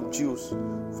the King of Jews?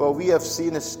 For we have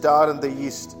seen his star in the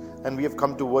east, and we have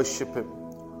come to worship him.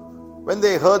 When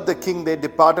they heard the king, they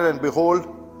departed, and behold,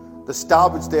 the star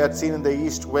which they had seen in the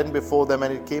east went before them,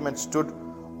 and it came and stood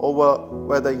over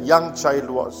where the young child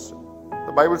was.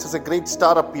 The Bible says a great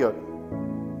star appeared.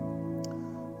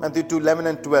 Matthew 2, 11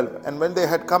 and 12. And when they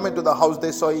had come into the house,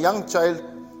 they saw a young child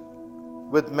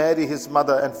with Mary his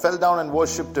mother, and fell down and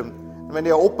worshipped him. And when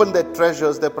they opened their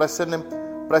treasures, they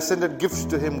presented gifts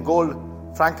to him, gold,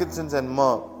 frankincense and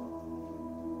myrrh.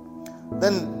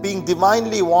 Then, being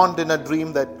divinely warned in a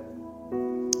dream that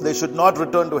they should not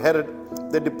return to Herod,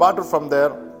 they departed from there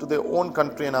to their own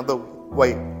country another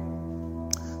way.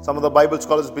 Some of the Bible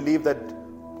scholars believe that,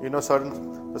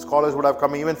 certain scholars would have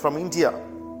come even from India.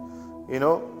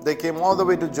 They came all the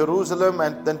way to Jerusalem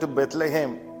and then to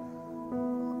Bethlehem,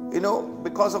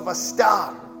 because of a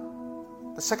star.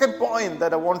 The second point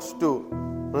that I want to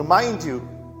remind you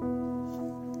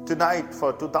tonight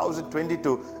for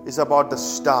 2022 is about the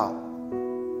star.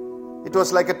 It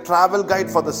was like a travel guide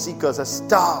for the seekers, a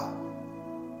star.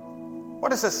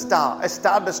 What is a star? A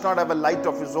star does not have a light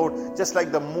of its own, just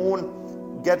like the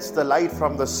moon gets the light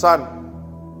from the sun.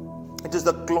 It is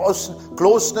the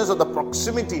closeness or the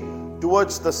proximity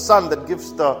towards the sun that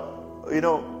gives the,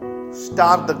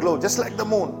 star the glow, just like the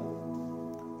moon.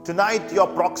 Tonight, your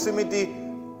proximity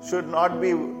should not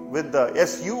be with the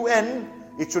S-U-N,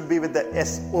 it should be with the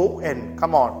S-O-N.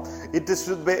 Come on. It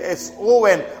should be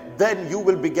S-O-N. Then you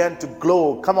will begin to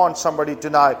glow. Come on, somebody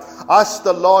tonight. Ask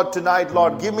the Lord tonight,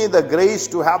 Lord, give me the grace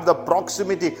to have the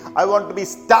proximity. I want to be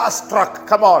starstruck.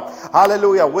 Come on.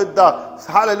 Hallelujah. With the,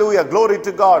 hallelujah, glory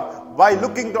to God. By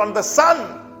looking on the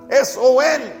sun.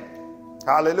 S-O-N.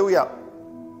 Hallelujah.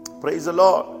 Praise the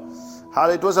Lord.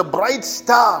 It was a bright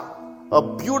star. A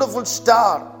beautiful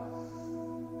star.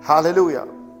 Hallelujah.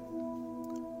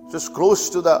 Just close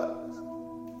to the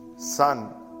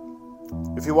sun.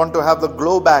 If you want to have the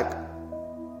glow back,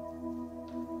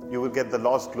 you will get the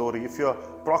lost glory. If your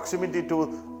proximity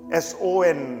to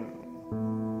S-O-N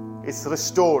is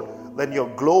restored, then your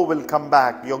glow will come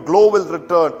back. Your glow will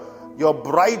return. Your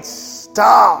bright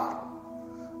star,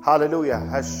 hallelujah,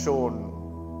 has shone.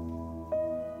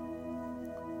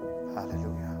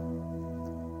 Hallelujah.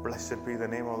 Blessed be the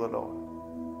name of the Lord.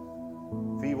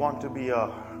 We want to be a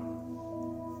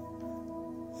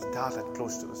star that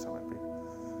close to the sun.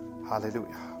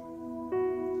 Hallelujah.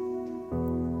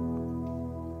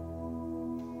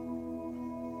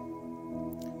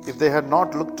 If they had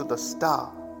not looked to the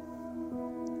star,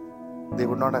 they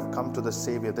would not have come to the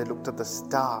Savior. They looked at the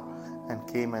star and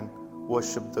came and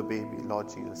worshipped the baby, Lord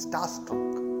Jesus.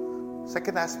 Starstruck.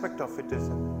 Second aspect of it is,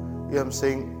 I'm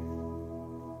saying,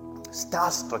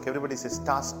 starstruck. Everybody says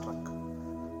starstruck.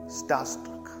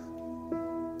 Starstruck.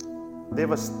 They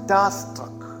were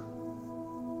starstruck.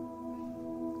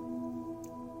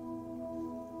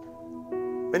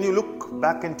 When you look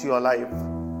back into your life,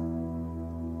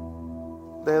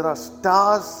 there are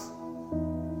stars.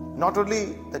 Not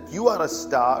only that you are a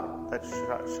star that's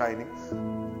shining,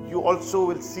 you also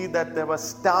will see that there were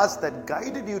stars that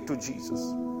guided you to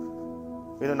Jesus.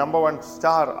 Number one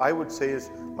star I would say is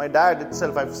my dad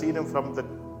itself. I've seen him from the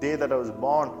day that I was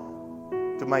born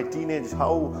to my teenage,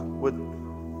 how with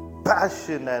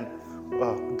passion and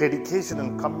dedication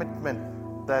and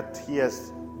commitment that he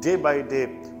has day by day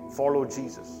followed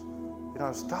Jesus. I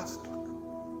was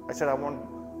starstruck. I said,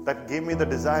 that gave me the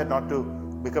desire not to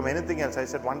become anything else. I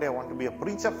said, one day I want to be a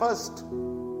preacher first.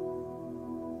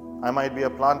 I might be a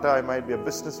planter, I might be a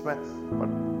businessman, but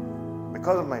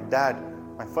because of my dad,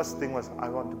 my first thing was, I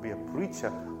want to be a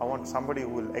preacher. I want somebody who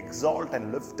will exalt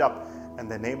and lift up in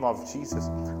the name of Jesus.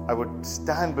 I would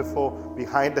stand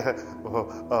behind a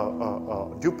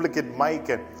duplicate mic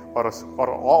or a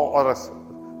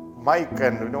mic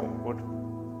and would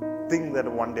think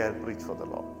that one day I'll preach for the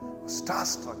Lord.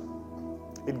 Starstruck.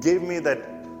 It gave me that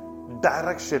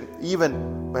direction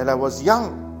even while I was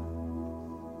young.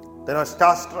 Then I was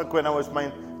starstruck when I was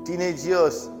my teenage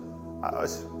years.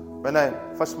 When I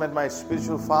first met my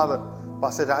spiritual father,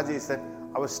 Pastor Raji said,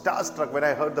 I was starstruck when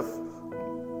I heard the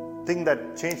thing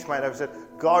that changed my life. I said,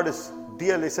 God is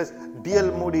D.L. He says,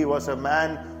 D.L. Moody was a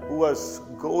man who was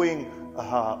going,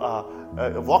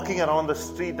 walking around the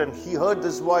street, and he heard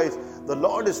this voice. The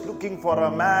Lord is looking for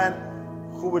a man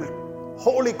who will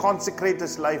wholly consecrate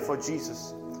his life for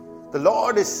Jesus. The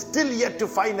Lord is still yet to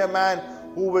find a man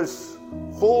who will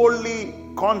wholly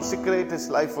consecrate his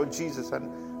life for Jesus. And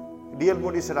D.L.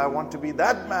 Moody said, I want to be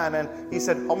that man. And he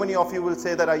said, how many of you will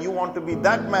say that you want to be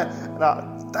that man?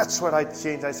 And that's what I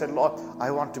changed. I said, Lord,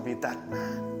 I want to be that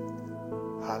man.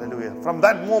 Hallelujah. From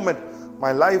that moment,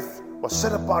 my life was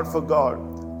set apart for God.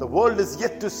 The world is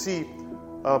yet to see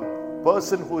a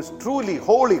person who is truly,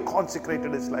 wholly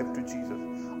consecrated his life to Jesus.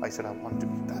 I said, I want to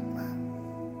be that man.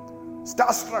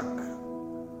 Starstruck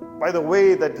by the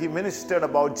way that he ministered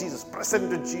about Jesus,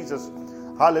 presented Jesus.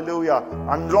 Hallelujah.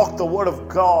 Unlocked the word of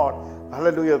God.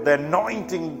 Hallelujah. The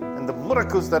anointing and the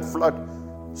miracles that flood.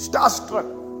 Starstruck.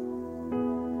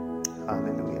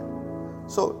 Hallelujah.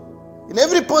 So, in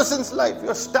every person's life,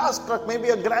 you're starstruck. Maybe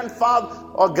a grandfather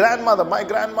or grandmother. My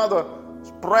grandmother's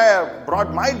prayer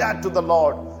brought my dad to the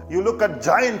Lord. You look at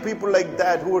giant people like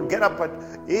that who would get up at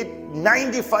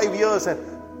 95 years and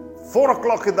 4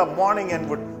 o'clock in the morning and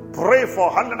would pray for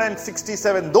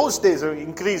 167. Those days are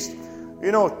increased.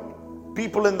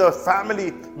 People in the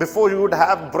family, before you would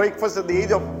have breakfast at the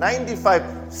age of 95.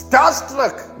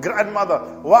 Starstruck grandmother.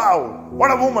 Wow,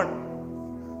 what a woman.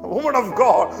 A woman of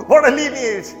God. What a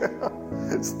lineage.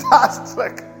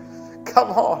 Starstruck.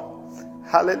 Come on.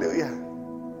 Hallelujah.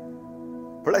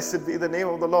 Blessed be the name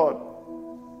of the Lord.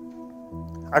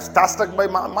 I was starstruck by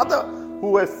my mother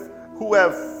who have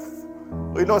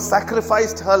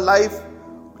sacrificed her life.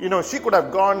 She could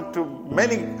have gone to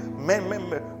many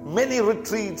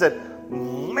retreats and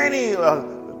many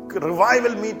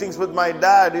revival meetings with my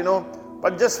dad,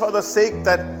 but just for the sake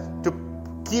that to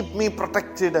keep me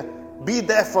protected, be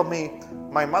there for me,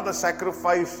 my mother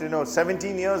sacrificed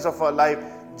 17 years of her life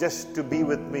just to be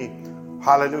with me.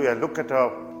 Hallelujah. Look at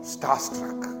her.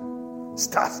 Starstruck.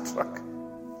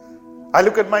 I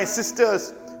look at my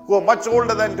sisters who are much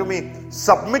older than to me,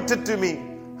 submitted to me.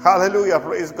 Hallelujah.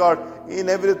 Praise God in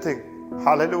everything.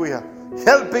 Hallelujah.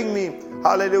 Helping me.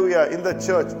 Hallelujah. In the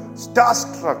church.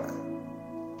 Starstruck.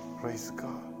 Praise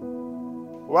God.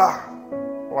 Wow.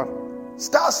 What?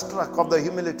 Starstruck of the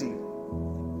humility.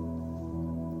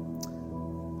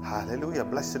 Hallelujah.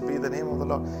 Blessed be the name of the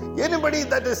Lord. Anybody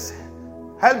that has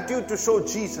helped you to show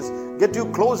Jesus, get you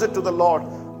closer to the Lord,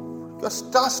 you're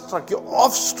starstruck, you're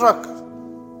awestruck.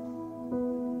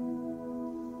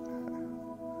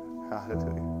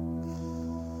 Hallelujah.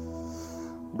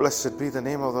 Blessed be the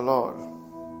name of the Lord.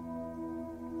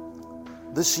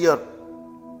 This year,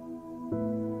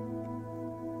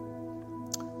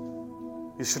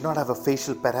 you should not have a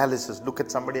facial paralysis. Look at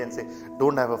somebody and say,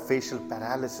 don't have a facial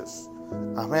paralysis.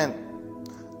 Amen.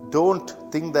 Don't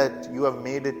think that you have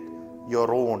made it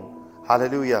your own.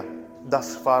 Hallelujah.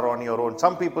 Thus far on your own.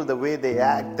 Some people, the way they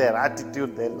act, their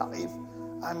attitude, their life.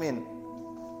 I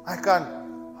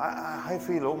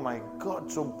feel, oh my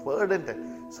God, so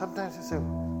burdened. Sometimes I say,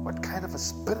 what kind of a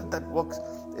spirit that works?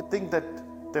 They think that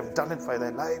they've done it for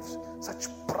their lives. Such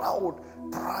pride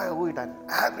and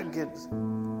arrogance.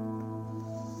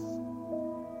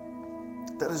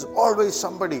 There is always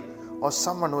somebody or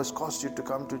someone who has caused you to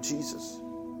come to Jesus. You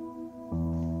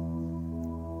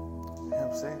know what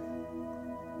I'm saying?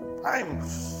 I'm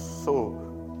so,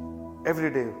 every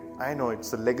day, I know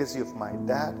it's the legacy of my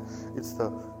dad. It's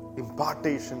the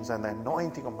impartations and the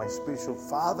anointing of my spiritual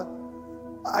father.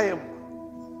 I am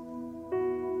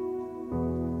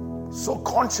so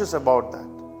conscious about that.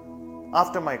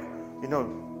 After my,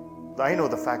 I know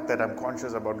the fact that I'm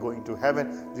conscious about going to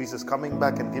heaven, Jesus coming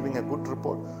back and giving a good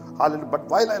report. Hallelujah. But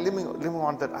while I'm living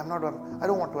on that, I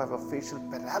don't want to have a facial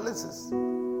paralysis.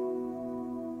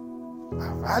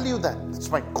 I value that.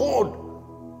 It's my code.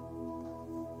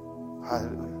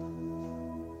 Hallelujah.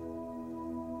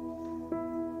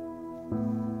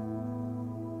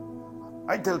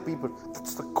 I tell people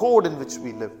that's the code in which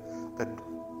we live. That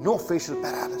no facial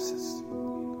paralysis.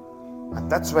 And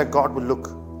that's where God will look.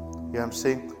 You know what I'm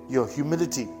saying? Your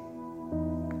humility.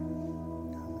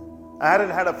 Aaron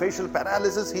had a facial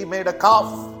paralysis. He made a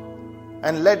calf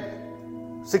and led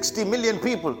 60 million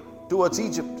people towards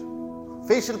Egypt.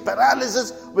 Facial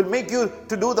paralysis will make you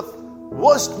to do the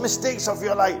worst mistakes of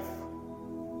your life.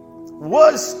 The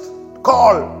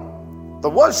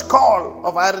worst call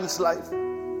of Aaron's life.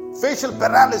 Facial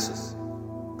paralysis.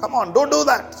 Come on, don't do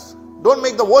that. Don't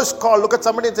make the worst call. Look at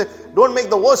somebody and say, don't make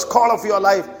the worst call of your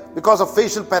life because of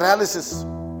facial paralysis.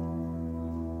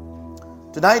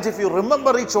 Tonight, if you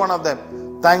remember each one of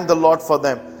them, thank the Lord for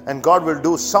them. And God will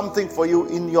do something for you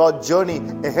in your journey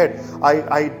ahead.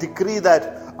 I decree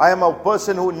that. I am a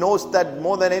person who knows that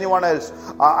more than anyone else.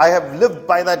 I have lived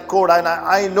by that code, and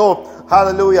I know,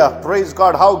 hallelujah, praise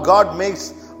God, how God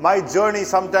makes my journey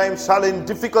sometimes in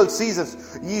difficult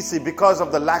seasons easy because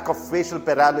of the lack of facial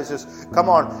paralysis. Come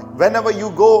on, whenever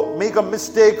you go, make a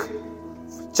mistake,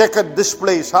 check at this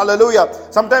place. Hallelujah.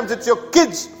 Sometimes it's your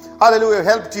kids, hallelujah,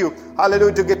 helped you,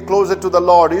 hallelujah, to get closer to the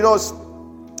Lord. You know,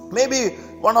 maybe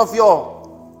one of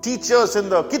your teachers in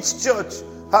the kids' church,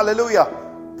 hallelujah,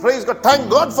 praise God, thank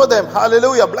God for them,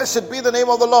 hallelujah, blessed be the name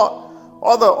of the Lord.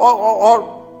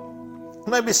 Or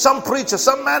maybe some preacher,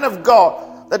 some man of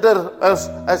God that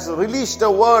has released a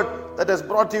word that has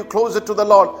brought you closer to the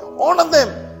Lord. Honor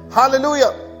them,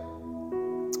 hallelujah.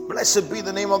 Blessed be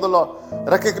the name of the Lord.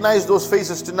 Recognize those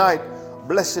faces tonight.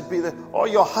 Blessed be or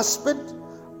your husband,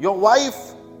 your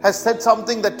wife has said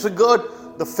something that triggered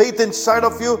the faith inside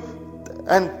of you,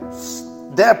 and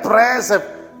their prayers have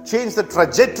changed the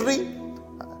trajectory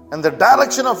and the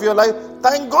direction of your life.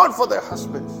 Thank God for their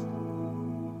husbands.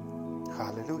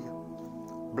 Hallelujah.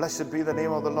 Blessed be the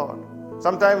name of the Lord.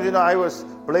 Sometimes, I was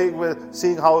playing with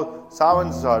seeing how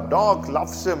Savan's dog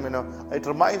loves him. It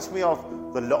reminds me of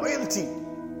the loyalty.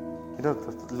 The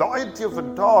loyalty of a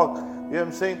dog. You know what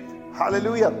I'm saying?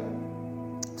 Hallelujah.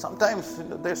 Sometimes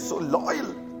they're so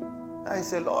loyal. I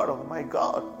say, Lord, oh my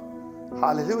God.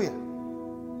 Hallelujah.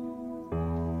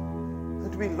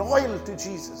 To be loyal to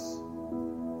Jesus.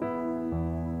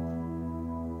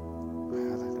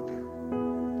 Hallelujah.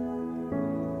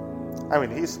 I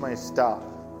mean, he's my star.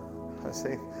 I'm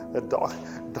saying the dog,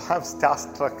 I'm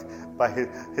starstruck by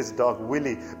his dog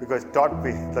Willie, because it taught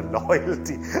me the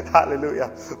loyalty.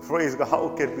 Hallelujah. Praise God. How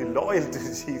can we be loyal to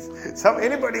Jesus?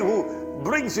 Anybody who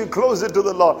brings you closer to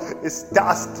the Lord is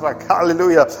starstruck.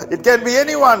 Hallelujah. It can be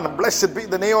anyone. Blessed be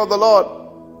the name of the Lord.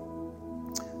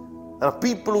 There are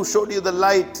people who showed you the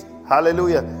light.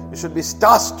 Hallelujah. You should be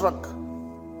starstruck.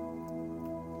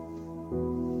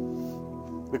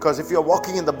 Because if you're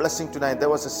walking in the blessing tonight, there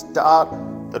was a star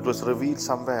that was revealed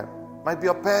somewhere. Might be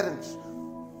your parents,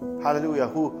 hallelujah,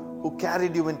 who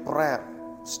carried you in prayer.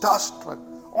 Starstruck.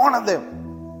 Honor them.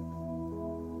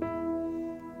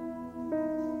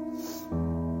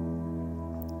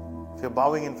 If you're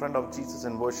bowing in front of Jesus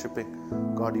and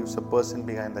worshiping, God, use a person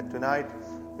behind that. Tonight,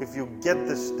 if you get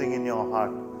this thing in your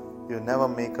heart, you'll never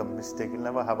make a mistake. You'll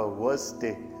never have a worse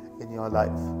day in your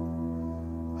life.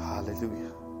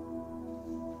 Hallelujah.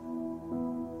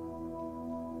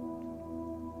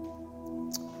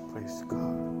 Praise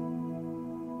God.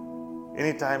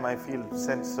 Anytime I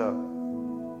sense a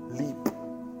leap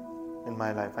in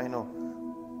my life, I know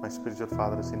my spiritual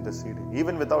father is interceding.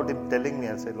 Even without him telling me,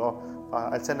 I'll say, Lord,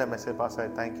 I'll send a message, Pastor, I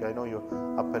thank you. I know you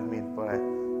upheld me in prayer.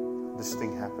 This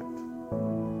thing happened.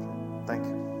 Thank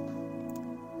you.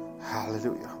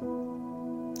 Hallelujah.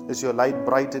 Is your light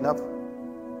bright enough?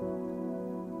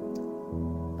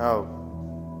 No.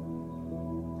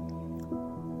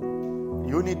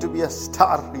 You need to be a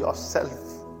star yourself.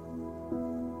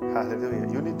 Hallelujah.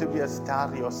 You need to be a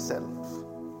star yourself.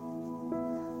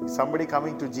 Somebody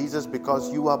coming to Jesus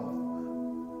because you are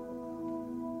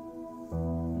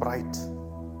bright.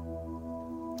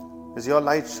 Is your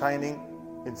light shining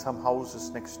in some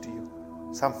houses next to you?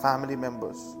 Some family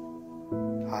members?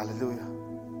 Hallelujah.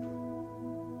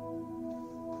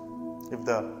 If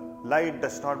the light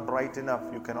does not bright enough,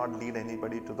 you cannot lead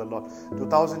anybody to the Lord.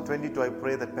 2022, I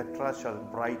pray that Petra shall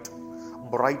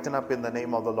brighten up in the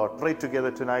name of the Lord. Pray together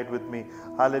tonight with me.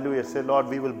 Hallelujah. Say, Lord,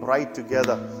 we will bright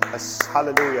together.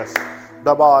 Hallelujah.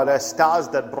 Stars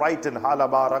that brighten.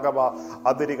 Halaba ragaba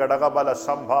adirigadagabala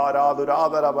sambhara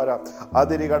duradara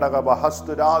adirigadagaba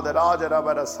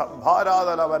hasturadara sambhara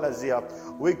daravana.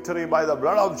 Victory by the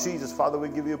blood of Jesus. Father, we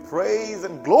give you praise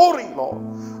and glory, Lord.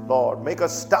 Lord, make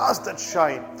us stars that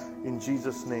shine in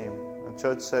Jesus' name. The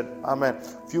church said, Amen.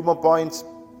 Few more points.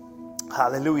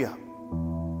 Hallelujah.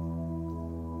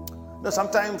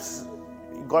 Sometimes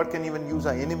God can even use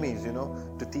our enemies,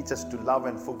 to teach us to love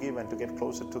and forgive and to get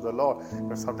closer to the Lord.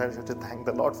 But sometimes you have to thank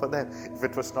the Lord for them. If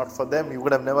it was not for them, you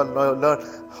would have never learned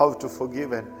how to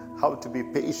forgive and how to be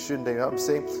patient. You know what I'm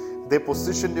saying? They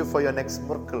positioned you for your next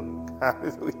miracle.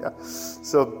 Hallelujah.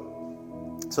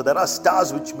 So there are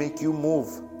stars which make you move.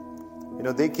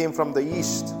 They came from the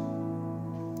east.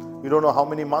 You don't know how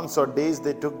many months or days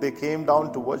they took. They came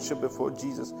down to worship before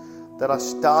Jesus. There are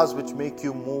stars which make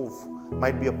you move. It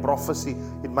might be a prophecy.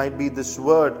 It might be this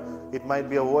word. It might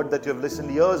be a word that you have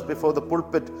listened years before the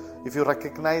pulpit. If you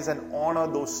recognize and honor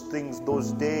those things,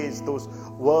 those days, those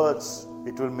words,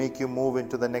 it will make you move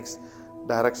into the next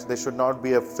direction. There should not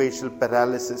be a facial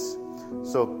paralysis.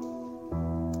 So,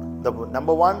 the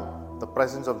number one, the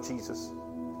presence of Jesus.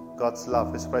 God's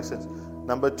love, His presence.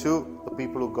 Number two, the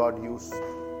people who God used.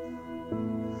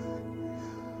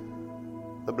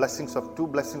 The two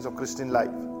blessings of Christian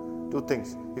life. Two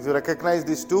things. If you recognize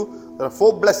these two, there are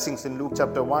 4 blessings in Luke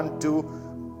chapter 1,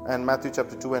 2 and Matthew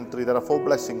chapter 2 and 3. There are 4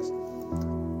 blessings.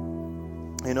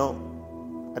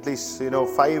 At least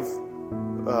 5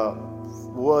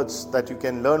 words that you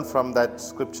can learn from that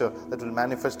scripture that will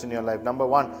manifest in your life. Number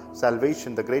 1,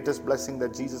 salvation. The greatest blessing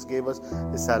that Jesus gave us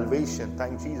is salvation.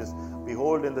 Thank Jesus.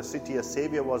 Behold, in the city a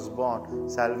Savior was born.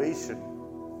 Salvation.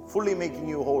 Fully making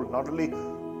you whole. Not only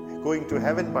going to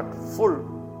heaven, but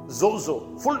full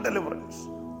zozo, full deliverance.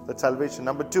 That's salvation.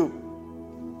 Number 2,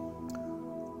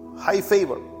 high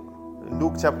favor. In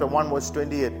Luke chapter 1 verse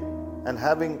 28, and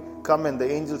having come in,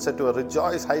 the angel said to her,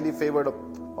 rejoice, highly favored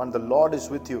one, the Lord is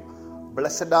with you.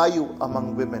 Blessed are you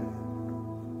among women.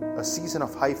 A season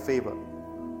of high favor.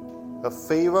 A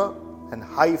favor and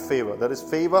high favor. There is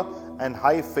favor and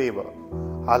high favor.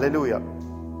 Hallelujah.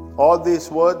 All these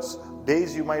words,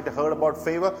 days you might have heard about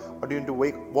favor, but you need to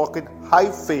walk in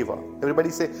high favor. Everybody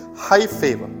say high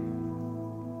favor.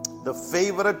 The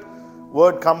favorite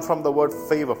word comes from the word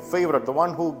favor. Favorite, the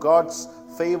one who God's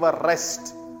favor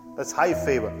rests. That's high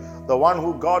favor. The one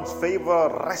who God's favor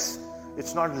rests.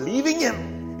 It's not leaving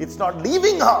him. It's not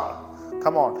leaving her.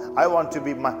 Come on. I want to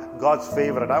be God's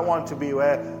favorite. I want to be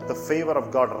where the favor of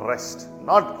God rests.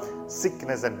 Not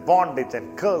sickness and bondage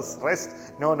and curse rest.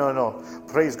 No.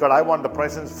 Praise God. I want the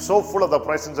presence, so full of the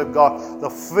presence of God. The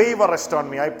favor rest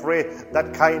on me. I pray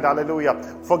that kind. Hallelujah.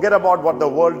 Forget about what the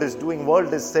world is doing,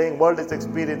 world is saying, world is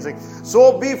experiencing.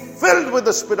 So be filled with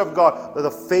the Spirit of God, that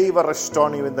the favor rest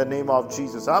on you in the name of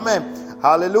Jesus. Amen.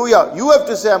 Hallelujah. You have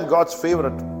to say, I'm God's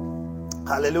favorite.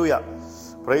 Hallelujah.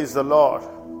 Praise the Lord.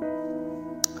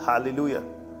 Hallelujah.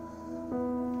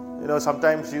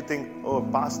 Sometimes you think,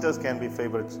 pastors can be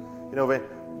favorites.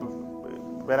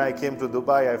 When I came to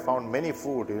Dubai, I found many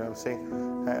food. I'm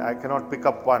saying, I cannot pick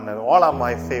up one. All are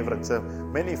my favorites.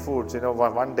 Many foods.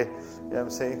 One day, I'm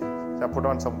saying, I put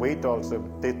on some weight also.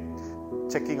 They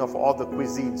checking of all the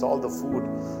cuisines, all the food.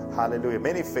 Hallelujah.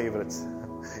 Many favorites.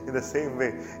 In the same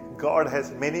way, God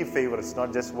has many favorites,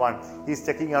 not just one. He's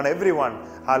checking on everyone.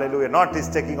 Hallelujah. Not He's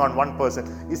checking on one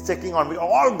person. He's checking on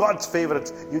all God's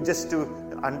favorites. You just to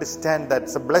understand that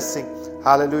it's a blessing.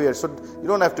 Hallelujah. So you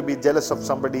don't have to be jealous of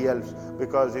somebody else,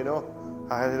 because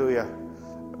hallelujah.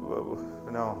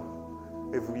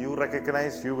 If you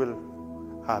recognize, you will,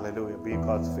 hallelujah, be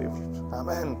God's favorite.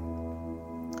 Amen.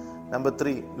 Number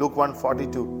 3, Luke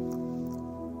 1:42.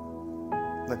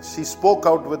 She spoke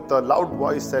out with a loud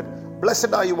voice, said,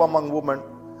 blessed are you among women,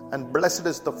 and blessed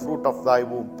is the fruit of thy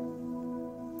womb.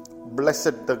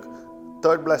 Blessed, the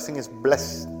third blessing is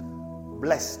blessed.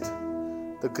 Blessed.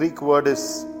 The Greek word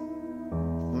is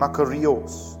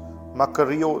makarios.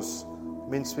 Makarios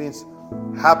means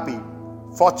happy,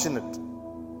 fortunate.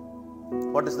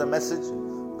 What is the message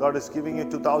God is giving you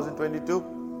 2022?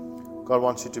 God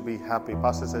wants you to be happy.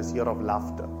 Pastor says, year of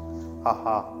laughter. Ha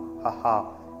ha, ha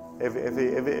ha.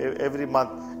 Every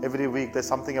month, every week, there's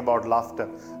something about laughter.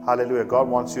 Hallelujah. God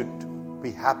wants you to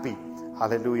be happy.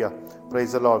 Hallelujah.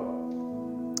 Praise the Lord.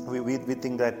 We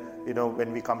think that,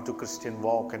 when we come to Christian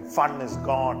walk and fun is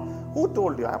gone. Who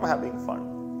told you? I'm having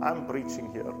fun. I'm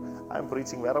preaching here. I'm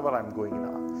preaching wherever I'm going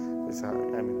now.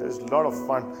 There's a lot of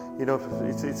fun.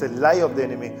 It's a lie of the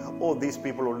enemy. Oh, these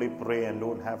people only pray and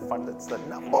don't have fun. That's the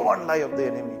number one lie of the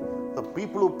enemy. The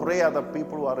people who pray are the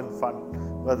people who are in fun.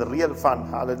 Who are the real fun.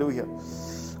 Hallelujah.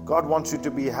 God wants you to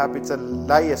be happy. It's a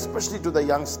lie, especially to the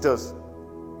youngsters.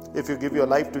 If you give your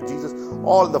life to Jesus,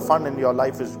 all the fun in your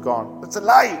life is gone. It's a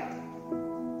lie.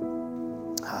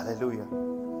 Hallelujah.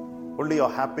 Only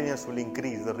your happiness will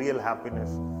increase. The real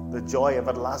happiness. The joy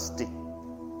everlasting.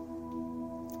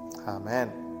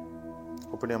 Amen.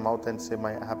 Open your mouth and say,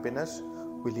 my happiness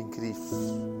will increase.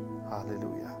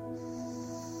 Hallelujah.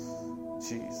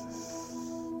 Jesus.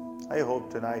 I hope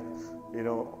tonight,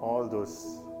 all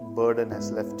those burden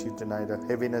has left you tonight. The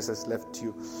heaviness has left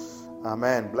you.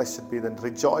 Amen. Blessed be then.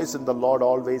 Rejoice in the Lord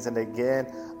always, and again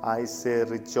I say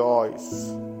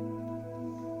rejoice.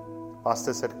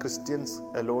 Pastor said Christians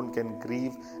alone can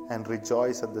grieve and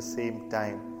rejoice at the same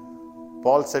time.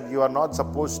 Paul said you are not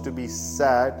supposed to be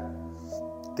sad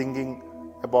thinking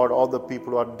about all the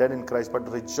people who are dead in Christ, but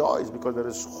rejoice because there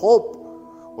is hope.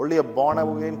 Only a born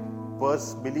again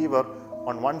believer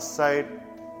on one side,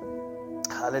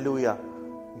 hallelujah,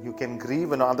 You can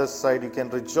grieve, and on the other side, you can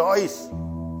rejoice.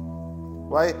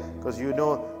 Why? Because you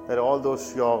know that all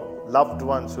those your loved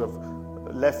ones who have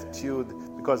left you,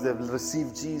 because they will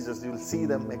receive Jesus, you will see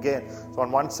them again. So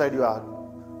on one side you are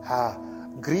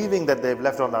grieving that they've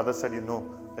left, on the other side you know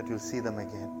that you'll see them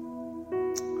again.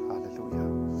 Hallelujah.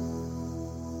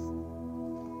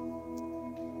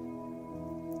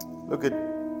 Look at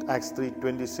Acts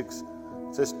 3:26.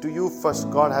 It says, to you first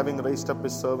God, having raised up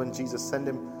his servant Jesus, sent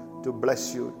him to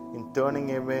bless you in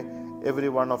turning away every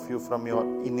one of you from your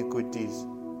iniquities.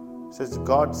 It says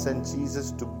God sent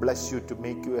Jesus to bless you, to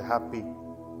make you happy.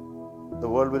 The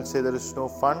world will say there is no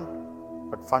fun,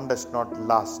 but fun does not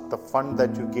last. The fun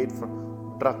that you get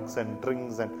from drugs and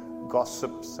drinks and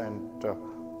gossips and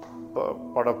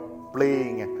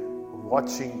playing and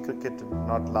watching cricket will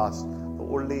not last. The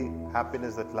only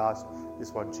happiness that lasts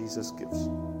is what Jesus gives.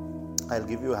 I'll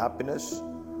give you happiness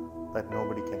that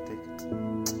nobody can take it.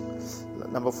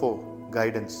 Number 4,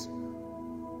 guidance.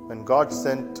 When God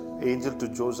sent angel to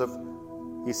Joseph,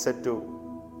 he said, do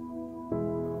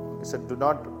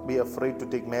not be afraid to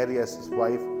take Mary as his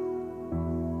wife.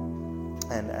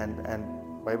 And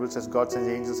Bible says God sent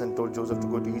angels and told Joseph to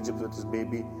go to Egypt with his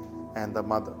baby and the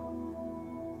mother.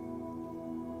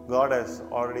 God has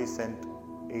already sent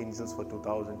angels for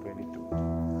 2022.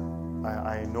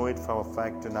 I know it from a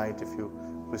fact tonight. If you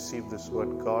receive this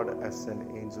word, God has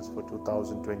sent angels for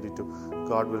 2022.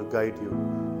 God will guide you.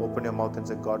 Open your mouth and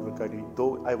say, God will guide you.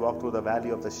 Though I walk through the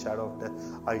valley of the shadow of death,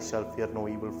 I shall fear no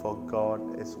evil, for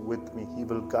God is with me. He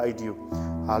will guide you.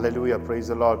 Hallelujah. Praise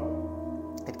the Lord.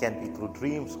 It can be through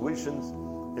dreams, visions.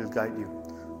 He'll guide you.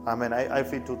 Amen. I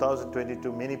feel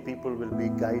 2022, many people will be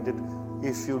guided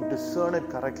if you discern it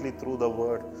correctly through the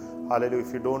word. Hallelujah.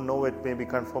 If you don't know it, maybe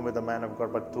conform with the man of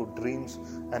God, but through dreams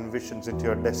and visions into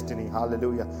your destiny.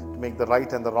 Hallelujah. To make the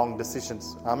right and the wrong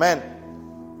decisions. Amen.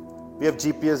 We have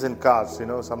GPS in cars.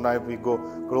 Sometimes we go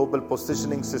global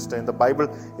positioning system. In the Bible,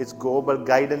 it's global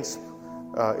guidance.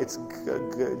 It's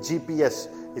GPS.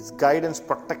 It's guidance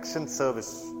protection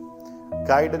service.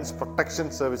 Guidance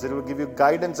protection service. It will give you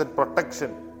guidance and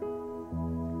protection.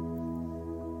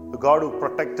 The God who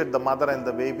protected the mother and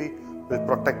the baby will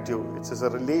protect you. It's a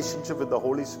relationship with the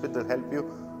Holy Spirit that will help you.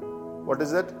 What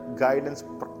is that? Guidance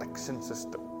protection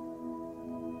system.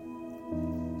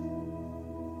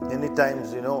 Many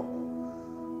times,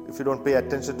 if you don't pay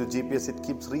attention to GPS, it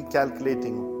keeps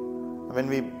recalculating.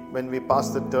 When we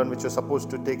pass the turn which you're supposed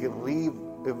to take, it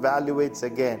re-evaluates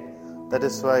again. That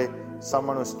is why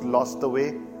someone who's lost the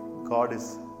way, God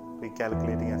is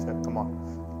recalculating and said, come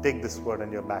on, take this word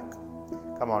and you're back.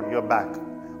 Come on, you're back.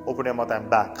 Open your mouth, I'm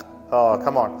back. Oh,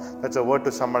 come on. That's a word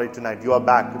to somebody tonight. You are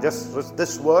back. Just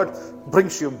this word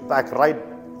brings you back right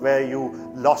where you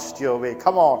lost your way.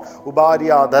 Come on.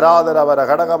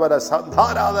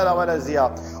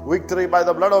 Victory by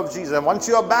the blood of Jesus. And once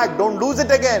you are back, don't lose it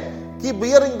again. Keep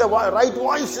hearing the right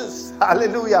voices.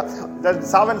 Hallelujah. The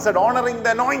servant said, honoring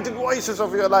the anointed voices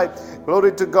of your life.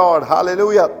 Glory to God.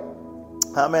 Hallelujah.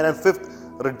 Amen. And 5th,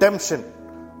 redemption.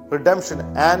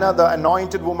 Anna, the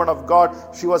anointed woman of God,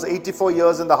 she was 84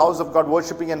 years in the house of God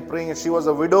worshiping and praying, and she was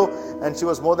a widow and she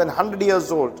was more than 100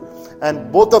 years old.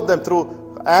 And both of them,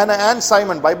 through Anna and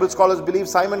Simon, Bible scholars believe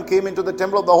Simon came into the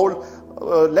temple of the whole,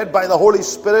 led by the Holy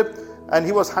Spirit, and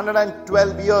he was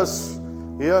 112 years.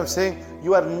 You know what I'm saying?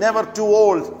 You are never too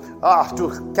old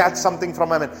to catch something from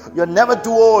heaven. You're never too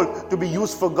old to be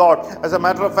used for God. As a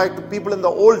matter of fact, people in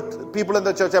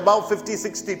the church above 50,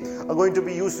 60 are going to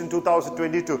be used in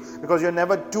 2022 because you're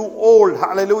never too old.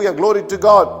 Hallelujah. Glory to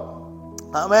God.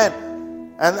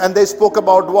 Amen. And they spoke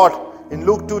about what? In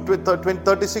Luke 2,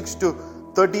 36 to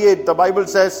 38, the Bible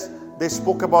says they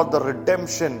spoke about the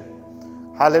redemption.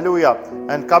 Hallelujah.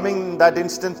 And coming in that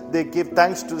instant, she gave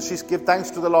thanks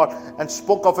to the Lord and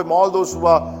spoke of him, all those who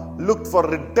are looked for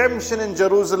redemption in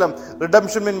Jerusalem.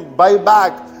 Redemption means buy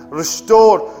back,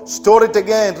 restore, store it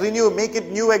again, renew, make it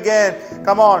new again.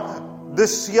 Come on.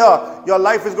 This year, your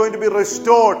life is going to be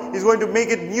restored. He's going to make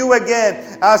it new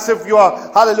again, as if you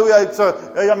are, hallelujah, it's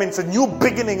a new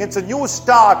beginning. It's a new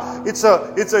start. It's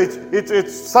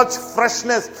such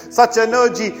freshness, such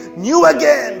energy, new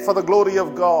again for the glory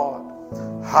of God.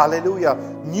 Hallelujah.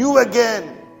 New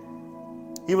again.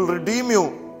 He will redeem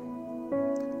you.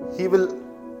 He will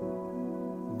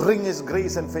bring His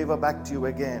grace and favor back to you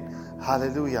again.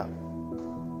 Hallelujah.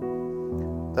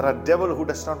 There are devil who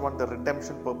does not want the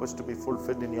redemption purpose to be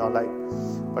fulfilled in your life.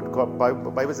 But God,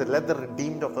 Bible said, let the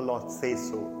redeemed of the Lord say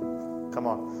so. Come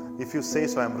on. If you say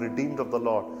so, I am redeemed of the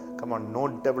Lord. Come on. No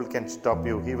devil can stop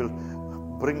you. He will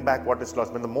bring back what is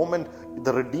lost. When the moment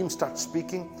the redeemed start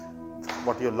speaking,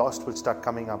 what you lost will start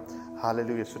coming up.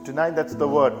 Hallelujah. So tonight, that's the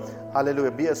word.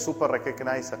 Hallelujah. Be a super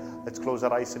recognizer. Let's close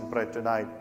our eyes in prayer tonight.